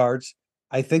offensive guards.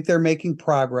 I think they're making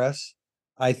progress.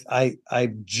 I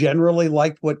generally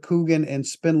liked what Coogan and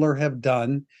Spindler have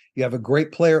done. You have a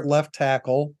great player at left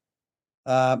tackle.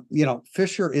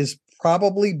 Fisher is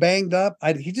probably banged up.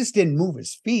 He just didn't move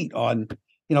his feet on,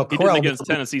 he didn't against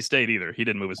Tennessee State either. He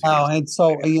didn't move his feet. And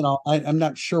so, I'm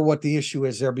not sure what the issue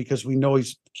is there, because we know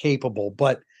he's capable,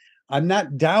 but I'm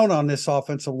not down on this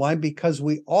offensive line, because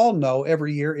we all know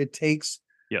every year it takes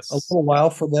a little while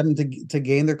for them to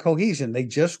gain their cohesion. They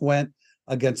just went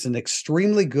against an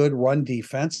extremely good run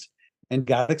defense and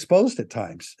got exposed at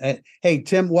times. And hey,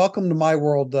 Tim, welcome to my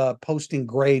world, posting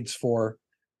grades for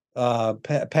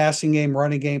passing game,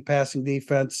 running game, passing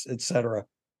defense, etc.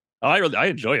 I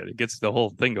enjoy it. It gets the whole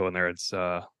thing going there. It's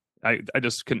I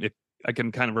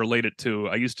can kind of relate it to,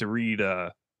 I used to read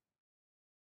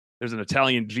there's an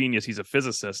Italian genius. He's a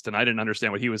physicist, and I didn't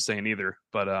understand what he was saying either.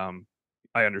 But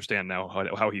I understand now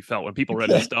how he felt when people read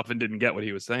his stuff and didn't get what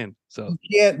he was saying. So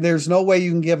yeah, there's no way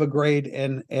you can give a grade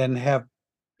and have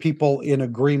people in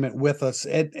agreement with us.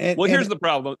 Here's the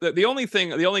problem. The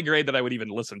only grade that I would even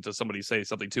listen to somebody say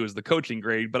something to is the coaching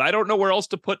grade, but I don't know where else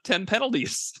to put 10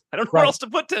 penalties. I don't know where else to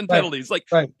put 10 penalties.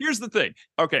 Here's the thing.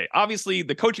 Okay, obviously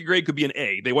the coaching grade could be an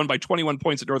A. They won by 21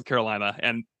 points at North Carolina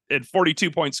and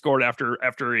 42 points scored after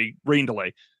a rain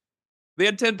delay. They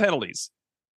had 10 penalties.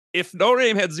 If Notre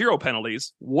Dame had 0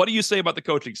 penalties, what do you say about the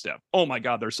coaching staff? Oh my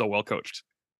God, they're so well coached.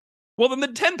 Well, then the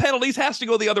 10 penalties has to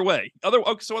go the other way. So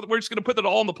we're just going to put it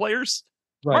all on the players.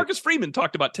 Right. Marcus Freeman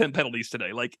talked about 10 penalties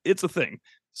today. It's a thing.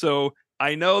 So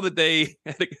I know that the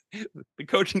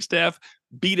coaching staff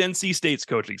beat NC State's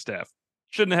coaching staff.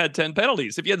 Shouldn't have had 10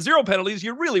 penalties. If you had 0 penalties,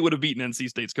 you really would have beaten NC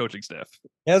State's coaching staff.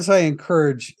 As I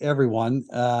encourage everyone,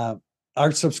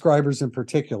 our subscribers in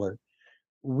particular,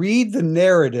 read the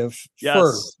narrative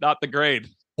first. Not the grade.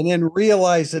 And then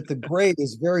realize that the grade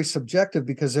is very subjective,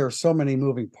 because there are so many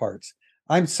moving parts.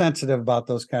 I'm sensitive about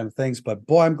those kind of things, but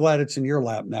boy, I'm glad it's in your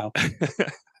lap now.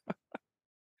 It's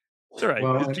all right.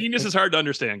 Well, genius is hard to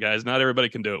understand, guys. Not everybody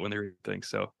can do it when they read things.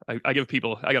 So I got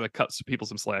to cut people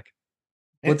some slack.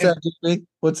 What's that?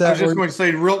 What's that? I was just going to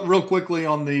say real quickly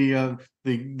on the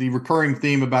recurring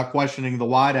theme about questioning the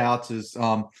wideouts is,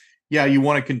 you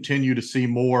want to continue to see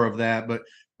more of that, but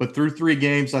through 3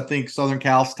 games, I think Southern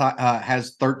Cal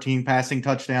has 13 passing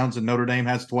touchdowns and Notre Dame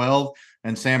has 12.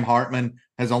 And Sam Hartman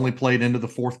has only played into the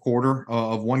 4th quarter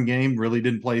of one game, really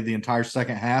didn't play the entire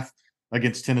second half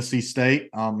against Tennessee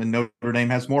State. And Notre Dame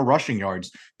has more rushing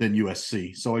yards than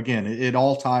USC. So, again, it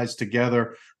all ties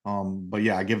together. But,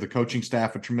 I give the coaching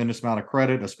staff a tremendous amount of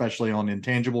credit, especially on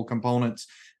intangible components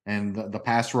and the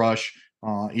pass rush,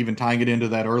 even tying it into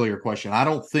that earlier question. I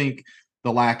don't think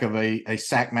the lack of a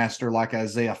sack master like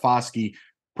Isaiah Foskey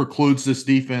precludes this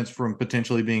defense from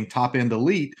potentially being top-end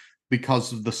elite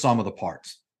because of the sum of the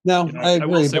parts. No, I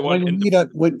agree. But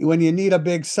when you need a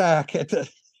big sack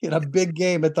in a big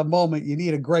game at the moment, you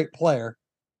need a great player.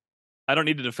 I don't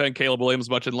need to defend Caleb Williams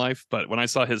much in life, but when I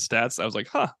saw his stats, I was like,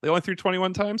 they only threw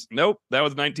 21 times? Nope. That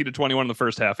was 19-21 in the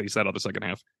first half. He sat out the second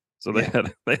half. So they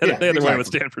had their way with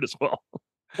Stanford as well.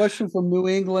 Question from New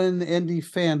England ND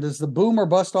fan. Does the boom or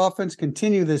bust offense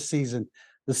continue this season?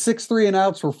 The 6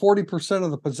 3-and-outs were 40%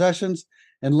 of the possessions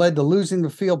and led to losing the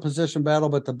field position battle,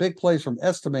 but the big plays from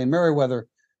Estime, Merriweather,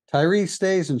 Tyree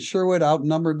Stays, and Sherwood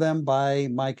outnumbered them by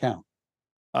my count.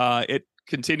 It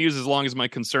continues as long as my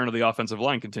concern of the offensive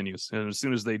line continues. And as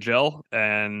soon as they gel,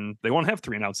 and they won't have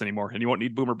 3-and-outs anymore, and you won't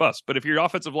need boom or bust. But if your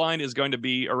offensive line is going to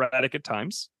be erratic at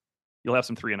times, you'll have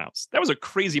some 3-and-outs. That was a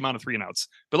crazy amount of 3-and-outs.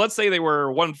 But let's say they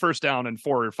were 1 first down and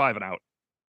 4 or 5-and-out.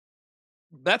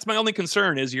 That's my only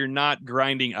concern, is you're not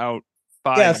grinding out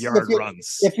 5-yard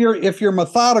runs. If you're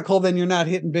methodical, then you're not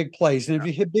hitting big plays. And if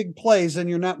you hit big plays, then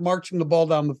you're not marching the ball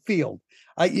down the field.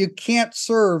 You can't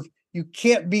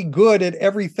be good at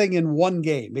everything in one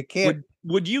game. It can't.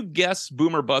 Would you guess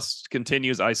boomer bust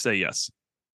continues? I say yes.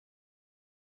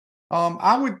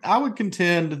 I would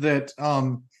contend that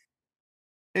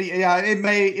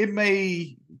it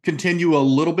may continue a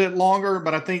little bit longer,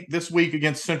 but I think this week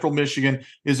against Central Michigan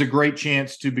is a great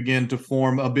chance to begin to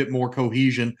form a bit more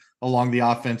cohesion along the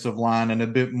offensive line and a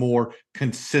bit more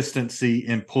consistency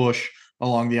and push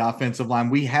along the offensive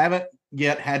line. We haven't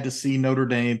yet had to see Notre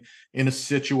Dame in a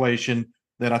situation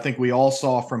that I think we all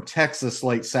saw from Texas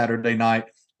late Saturday night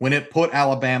when it put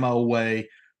Alabama away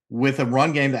with a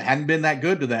run game that hadn't been that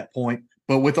good to that point,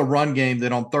 but with a run game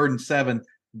that on 3rd and 7,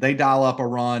 they dial up a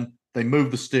run, they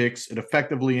move the sticks, it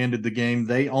effectively ended the game.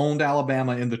 They owned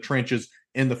Alabama in the trenches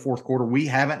in the fourth quarter. We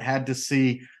haven't had to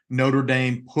see Notre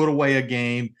Dame put away a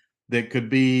game that could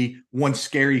be one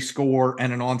scary score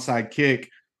and an onside kick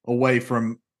away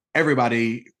from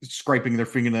everybody scraping their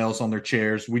fingernails on their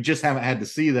chairs. We just haven't had to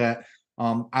see that.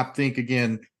 I think,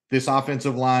 again, this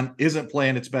offensive line isn't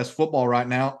playing its best football right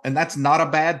now, and that's not a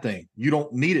bad thing. You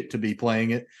don't need it to be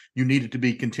playing it. You need it to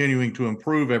be continuing to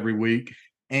improve every week,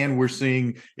 and we're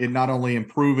seeing it not only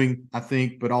improving, I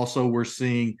think, but also we're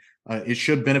seeing it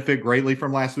should benefit greatly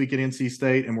from last week at NC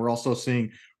State, and we're also seeing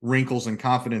wrinkles and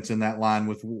confidence in that line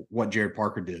with what Jared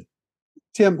Parker did.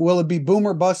 Tim, will it be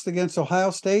boomer bust against Ohio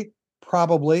State?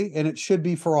 Probably, and it should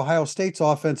be for Ohio State's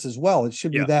offense as well. It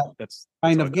should be that's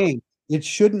kind of game. It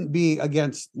shouldn't be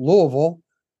against Louisville.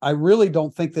 I really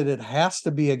don't think that it has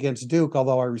to be against Duke,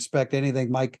 although I respect anything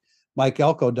Mike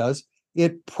Elko does.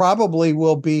 It probably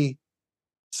will be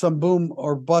some boom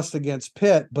or bust against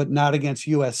Pitt, but not against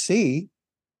USC.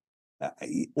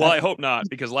 Well, I hope not,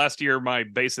 because last year my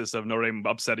basis of Notre Dame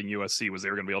upsetting USC was they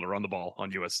were going to be able to run the ball on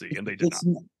USC, and they did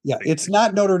not. Yeah, it's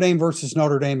not Notre Dame versus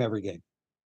Notre Dame every game.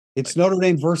 It's Notre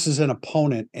Dame versus an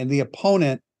opponent, and the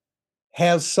opponent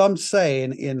has some say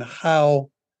in how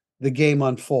the game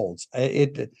unfolds.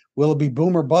 Will it be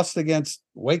boom or bust against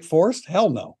Wake Forest? Hell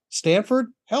no. Stanford?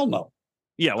 Hell no.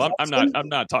 Yeah, well, I'm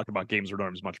not talking about games where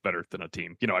Notre Dame's much better than a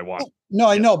team. I want. No,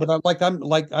 I know, but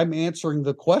I'm answering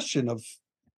the question of,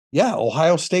 yeah,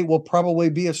 Ohio State will probably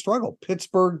be a struggle.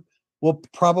 Pittsburgh will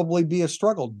probably be a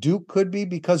struggle. Duke could be,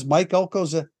 because Mike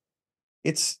Elko's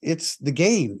it's the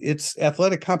game. It's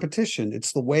athletic competition.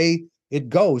 It's the way it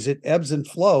goes. It ebbs and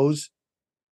flows.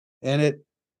 And it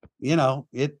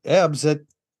ebbs at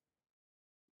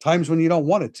times when you don't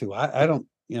want it to. I don't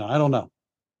know.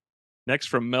 Next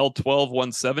from Mel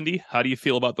 12170, how do you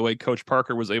feel about the way Coach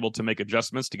Parker was able to make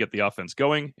adjustments to get the offense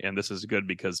going? And this is good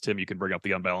because, Tim, you can bring up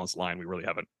the unbalanced line we really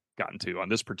haven't gotten to on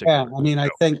this particular. Yeah, I mean,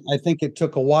 show. I think it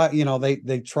took a while.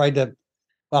 They tried to,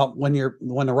 well, when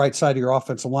the right side of your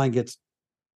offensive line gets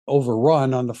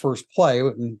overrun on the first play,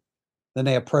 and then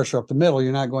they have pressure up the middle,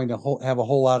 you're not going to have a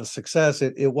whole lot of success.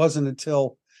 It wasn't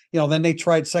until, then they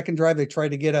tried second drive. They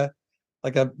tried to get a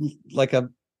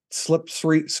slip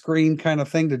screen kind of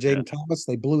thing to Jaden Thomas.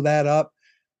 They blew that up.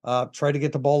 Tried to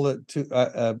get the ball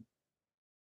to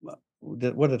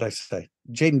what did I say?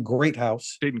 Jaden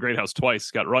Greathouse. Jaden Greathouse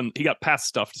twice got run. He got pass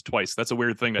stuffed twice. That's a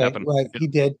weird thing that happened. Right, he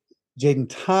did. Jaden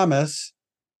Thomas.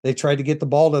 They tried to get the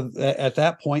ball to, at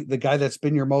that point, the guy that's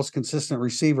been your most consistent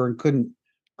receiver, and couldn't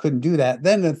do that.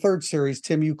 Then the third series,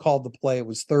 Tim, you called the play. It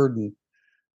was third and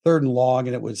long,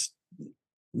 and it was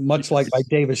much like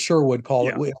Davis Sherwood called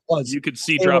it. It was. You could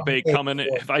see drop 8 coming.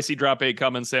 If I see drop 8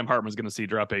 coming, Sam Hartman's going to see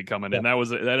drop 8 coming, and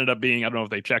that ended up being, I don't know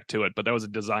if they checked to it, but that was a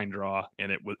design draw,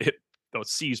 and those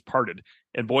C's parted,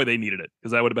 and boy, they needed it,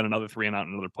 because that would have been another 3 and out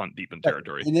and another punt deep in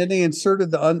territory. And then they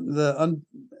inserted the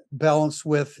unbalanced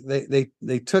with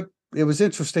they took. It was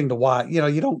interesting to watch.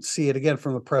 You don't see it again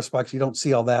from the press box. You don't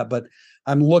see all that, but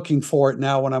I'm looking for it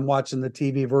now when I'm watching the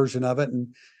TV version of it.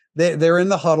 And they're in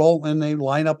the huddle and they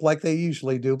line up like they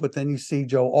usually do. But then you see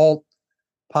Joe Alt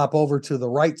pop over to the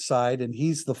right side, and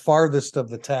he's the farthest of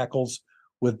the tackles,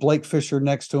 with Blake Fisher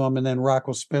next to him, and then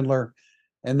Rocco Spindler.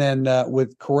 And then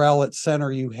with Corral at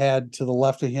center, you had to the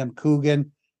left of him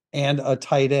Coogan and a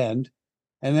tight end.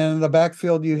 And then in the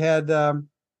backfield, you had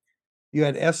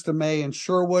Estime and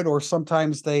Sherwood, or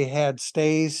sometimes they had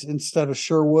Stays instead of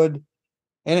Sherwood.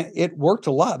 And it worked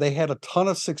a lot. They had a ton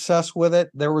of success with it.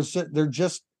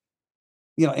 NC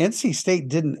State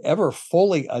didn't ever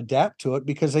fully adapt to it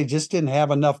because they just didn't have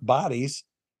enough bodies.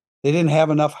 They didn't have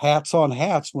enough hats on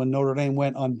hats when Notre Dame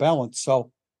went unbalanced.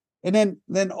 So, and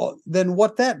then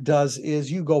what that does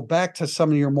is you go back to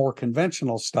some of your more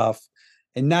conventional stuff,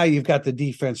 and now you've got the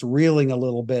defense reeling a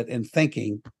little bit and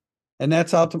thinking. And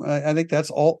that's I think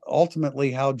that's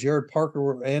ultimately how Jared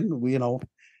Parker and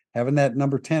having that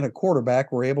number 10 at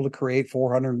quarterback were able to create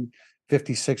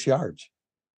 456 yards.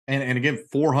 And again,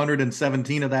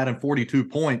 417 of that and 42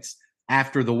 points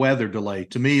after the weather delay.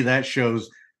 To me, that shows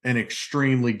an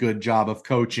extremely good job of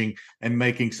coaching and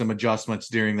making some adjustments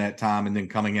during that time, and then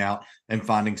coming out and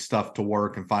finding stuff to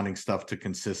work and finding stuff to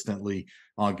consistently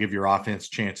give your offense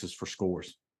chances for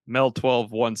scores. Mel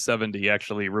 12-170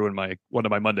 actually ruined one of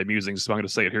my Monday musings, so I'm going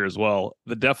to say it here as well.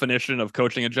 The definition of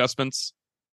coaching adjustments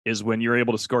is when you're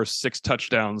able to score 6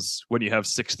 touchdowns when you have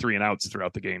 6 3 and outs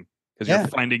throughout the game, because you're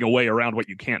finding a way around what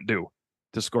you can't do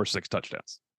to score 6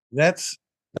 touchdowns. That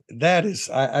is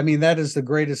the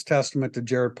greatest testament to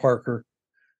Jared Parker.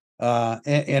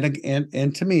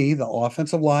 And to me, the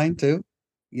offensive line too,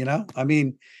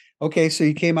 okay, so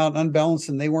you came out unbalanced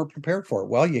and they weren't prepared for it.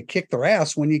 Well, you kicked their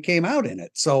ass when you came out in it.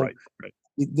 So right.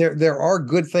 There are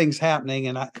good things happening.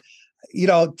 And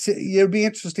it'd be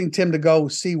interesting, Tim, to go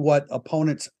see what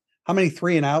opponents, how many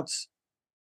 3 and outs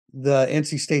the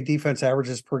NC State defense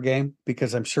averages per game,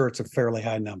 because I'm sure it's a fairly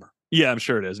high number. Yeah, I'm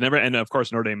sure it is. And of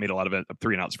course, Notre Dame made a lot of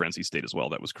 3 and outs for NC State as well.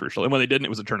 That was crucial. And when they didn't, it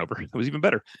was a turnover. It was even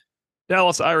better.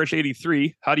 Dallas Irish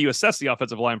 83. How do you assess the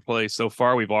offensive line play so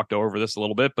far? We've walked over this a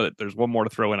little bit, but there's one more to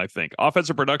throw in, I think.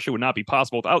 Offensive production would not be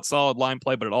possible without solid line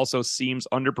play, but it also seems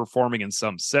underperforming in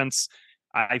some sense.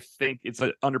 I think it's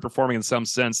underperforming in some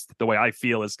sense. The way I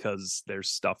feel is because there's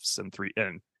stuffs and three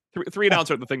and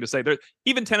outs are the thing to say.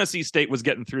 Even Tennessee State was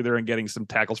getting through there and getting some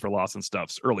tackles for loss and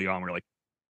stuffs early on. We're like,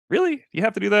 really? You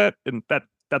have to do that? And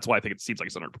that's why I think it seems like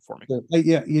it's underperforming.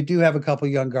 Yeah, you do have a couple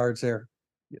young guards there.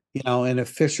 And if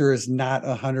Fisher is not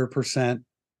 100%,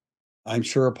 I'm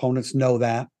sure opponents know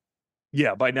that.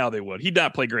 Yeah, by now they would. He did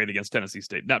not play great against Tennessee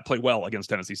State. Not play well against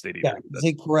Tennessee State either. Yeah,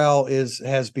 Zeke Corral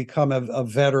has become a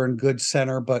veteran, good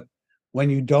center, but when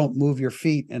you don't move your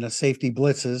feet and a safety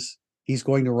blitzes, he's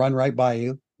going to run right by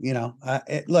you.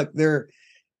 Look, there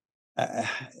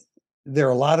are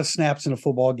a lot of snaps in a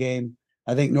football game.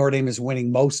 I think Notre Dame is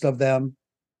winning most of them,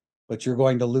 but you're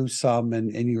going to lose some,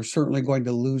 and you're certainly going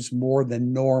to lose more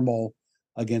than normal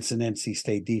against an NC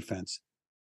State defense.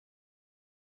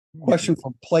 Question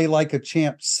from Play Like a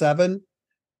Champ 7.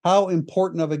 How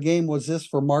important of a game was this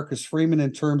for Marcus Freeman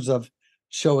in terms of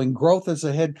showing growth as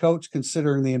a head coach,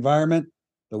 considering the environment,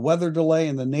 the weather delay,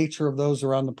 and the nature of those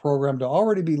around the program to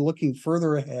already be looking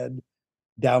further ahead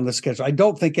down the schedule? I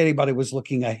don't think anybody was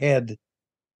looking ahead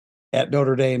at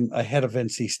Notre Dame ahead of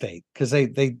NC State, because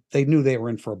they knew they were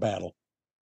in for a battle.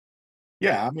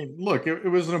 Yeah, I mean, look, it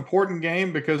was an important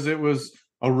game because it was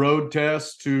a road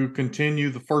test to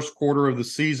continue the first quarter of the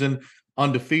season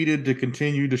undefeated, to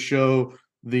continue to show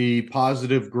the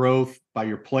positive growth by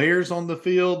your players on the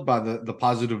field, by the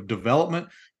positive development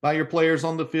by your players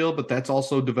on the field, but that's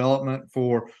also development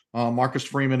for Marcus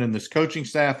Freeman and this coaching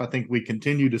staff. I think we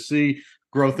continue to see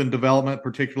growth and development,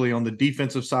 particularly on the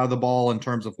defensive side of the ball, in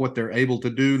terms of what they're able to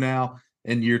do now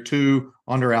in year 2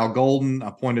 under Al Golden. I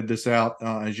pointed this out,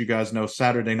 as you guys know,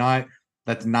 Saturday night.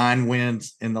 That's 9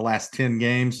 wins in the last 10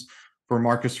 games for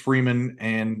Marcus Freeman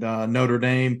and Notre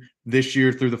Dame this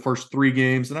year through the first 3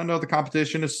 games. And I know the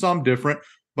competition is some different,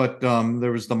 but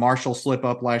there was the Marshall slip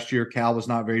up last year. Cal was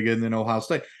not very good. And then Ohio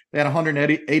State. They had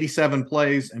 187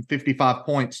 plays and 55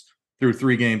 points through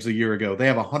 3 games a year ago. They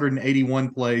have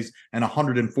 181 plays and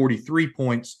 143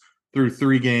 points through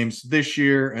 3 games this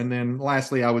year. And then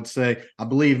lastly, I would say, I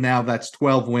believe now that's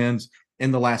 12 wins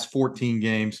in the last 14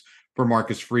 games for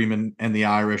Marcus Freeman and the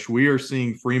Irish. We are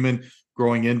seeing Freeman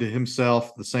growing into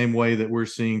himself the same way that we're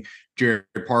seeing Jared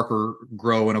Parker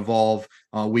grow and evolve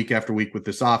week after week with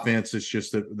this offense. It's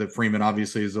just that Freeman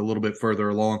obviously is a little bit further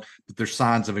along, but there's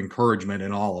signs of encouragement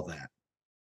in all of that.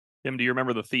 Tim, do you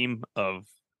remember the theme of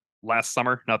last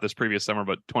summer, not this previous summer,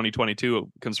 but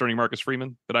 2022 concerning Marcus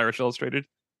Freeman at Irish Illustrated?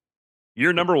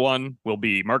 Year number 1 will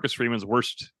be Marcus Freeman's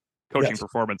worst coaching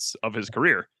performance of his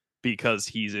career, because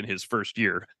he's in his first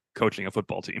year coaching a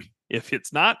football team. If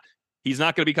it's not, he's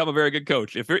not going to become a very good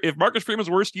coach. If Marcus Freeman's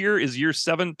worst year is year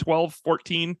 7, 12,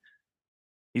 14,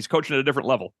 he's coaching at a different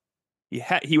level.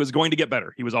 He was going to get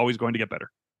better. He was always going to get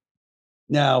better.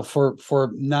 Now, for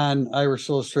non-Irish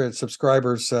Illustrated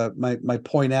subscribers, my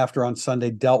point after on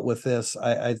Sunday dealt with this.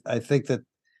 I think that,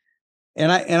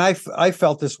 and I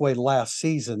felt this way last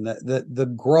season, that the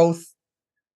growth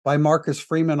by Marcus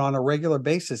Freeman on a regular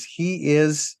basis, he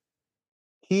is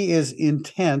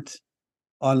intent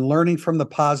on learning from the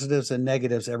positives and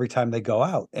negatives every time they go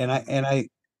out. And I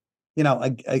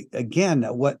again,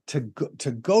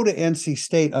 to go to NC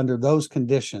State under those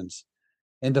conditions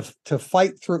and to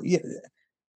fight through.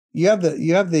 you have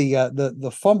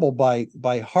the fumble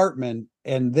by Hartman,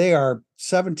 and they are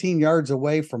 17 yards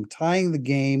away from tying the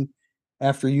game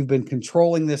after you've been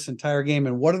controlling this entire game.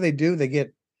 And what do? They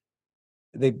get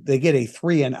a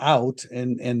 3 and out,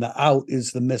 and the out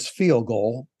is the missed field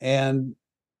goal. And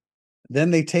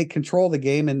then they take control of the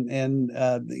game, and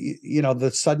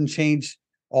the sudden change,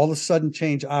 all the sudden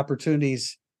change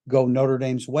opportunities go Notre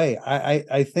Dame's way.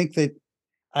 I think that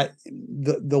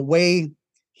the way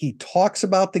he talks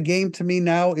about the game to me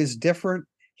now is different.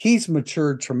 He's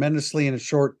matured tremendously in a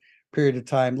short period of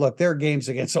time. Look, there are games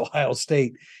against Ohio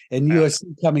State and USC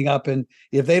coming up, and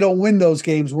if they don't win those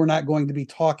games, we're not going to be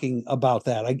talking about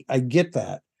that. I get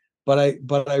that, but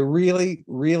I really,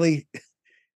 really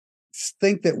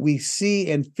think that we see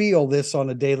and feel this on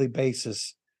a daily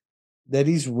basis, that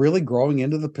he's really growing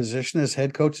into the position as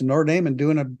head coach in Notre Dame and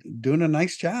doing a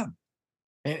nice job.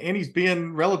 And he's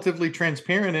being relatively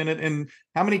transparent in it. And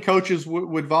how many coaches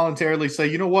would voluntarily say,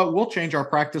 you know what, we'll change our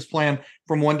practice plan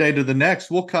from one day to the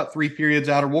next. We'll cut 3 periods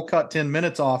out, or we'll cut 10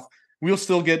 minutes off. We'll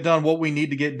still get done what we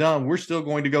need to get done. We're still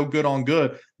going to go good on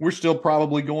good. We're still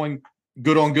probably going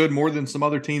good on good more than some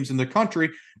other teams in the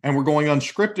country. And we're going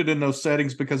unscripted in those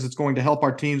settings because it's going to help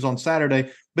our teams on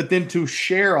Saturday. But then to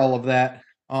share all of that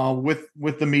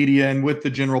with the media and with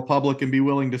the general public, and be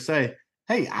willing to say,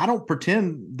 hey, I don't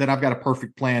pretend that I've got a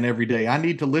perfect plan every day. I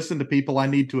need to listen to people. I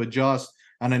need to adjust,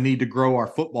 and I need to grow our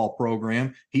football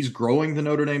program. He's growing the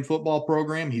Notre Dame football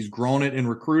program. He's grown it in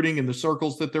recruiting in the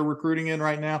circles that they're recruiting in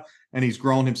right now, and he's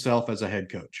grown himself as a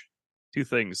head coach. 2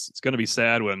 things. It's going to be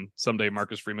sad when someday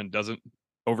Marcus Freeman doesn't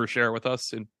overshare with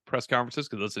us in press conferences,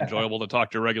 because it's enjoyable to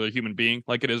talk to a regular human being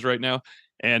like it is right now.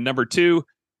 And number 2,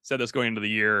 said this going into the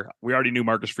year, we already knew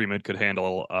Marcus Freeman could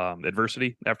handle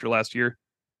adversity after last year.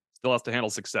 Still has to handle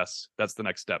success. That's the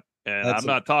next step. And I'm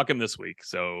not talking this week,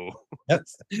 so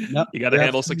you got to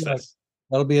handle success.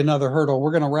 That'll be another hurdle.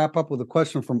 We're going to wrap up with a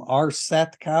question from R.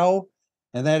 Satkow,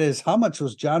 and that is, how much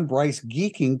was John Bryce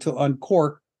geeking to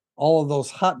uncork all of those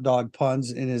hot dog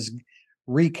puns in his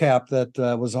recap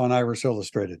that was on Irish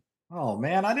Illustrated? Oh,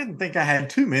 man, I didn't think I had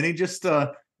too many. Just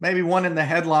maybe one in the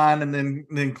headline, and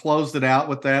then closed it out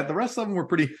with that. The rest of them were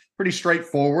pretty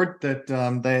straightforward, that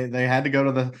they had to go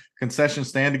to the concession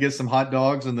stand to get some hot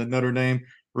dogs, and that Notre Dame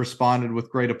responded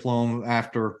with great aplomb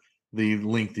after the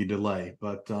lengthy delay.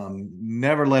 But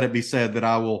never let it be said that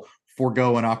I will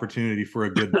forego an opportunity for a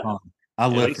good pun. I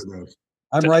live for those.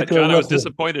 I'm right there. John, I was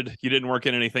disappointed you didn't work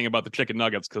in anything about the chicken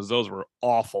nuggets, because those were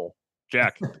awful.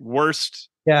 Jack, worst.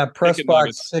 Yeah, press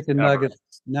box chicken nuggets,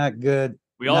 not good.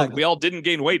 We all didn't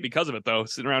gain weight because of it, though,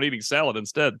 sitting around eating salad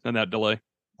instead in that delay.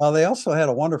 Well, they also had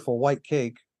a wonderful white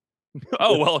cake.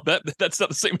 Oh, well, that's not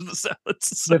the same as the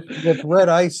salads. With red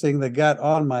icing that got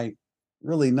on my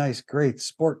really nice, great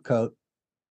sport coat.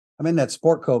 I'm in that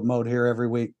sport coat mode here every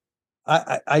week.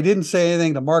 I didn't say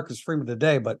anything to Marcus Freeman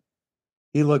today, but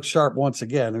he looked sharp once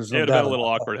again. There's no doubt. It would have been a little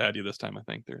awkward had you this time, I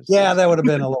think. That would have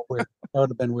been a little weird. That would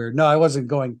have been weird. No, I wasn't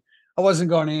going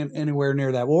anywhere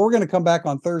near that. Well, we're going to come back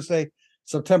on Thursday,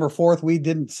 September 4th. We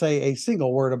didn't say a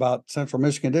single word about Central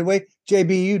Michigan, did we?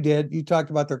 JB, you did. You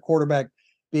talked about their quarterback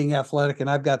being athletic, and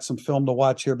I've got some film to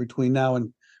watch here between now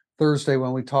and Thursday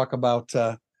when we talk about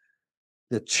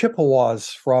the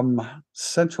Chippewas from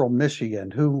Central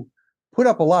Michigan, who put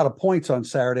up a lot of points on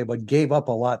Saturday, but gave up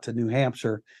a lot to New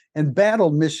Hampshire and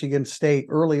battled Michigan State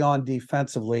early on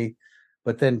defensively,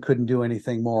 but then couldn't do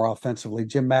anything more offensively.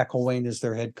 Jim McElwain is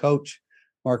their head coach.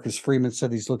 Marcus Freeman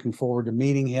said he's looking forward to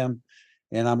meeting him,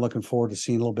 and I'm looking forward to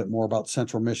seeing a little bit more about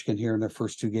Central Michigan here in their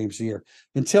first 2 games of the year.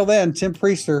 Until then, Tim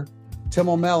Priester, Tim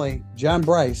O'Malley, John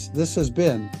Bryce, this has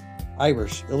been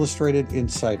Irish Illustrated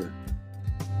Insider.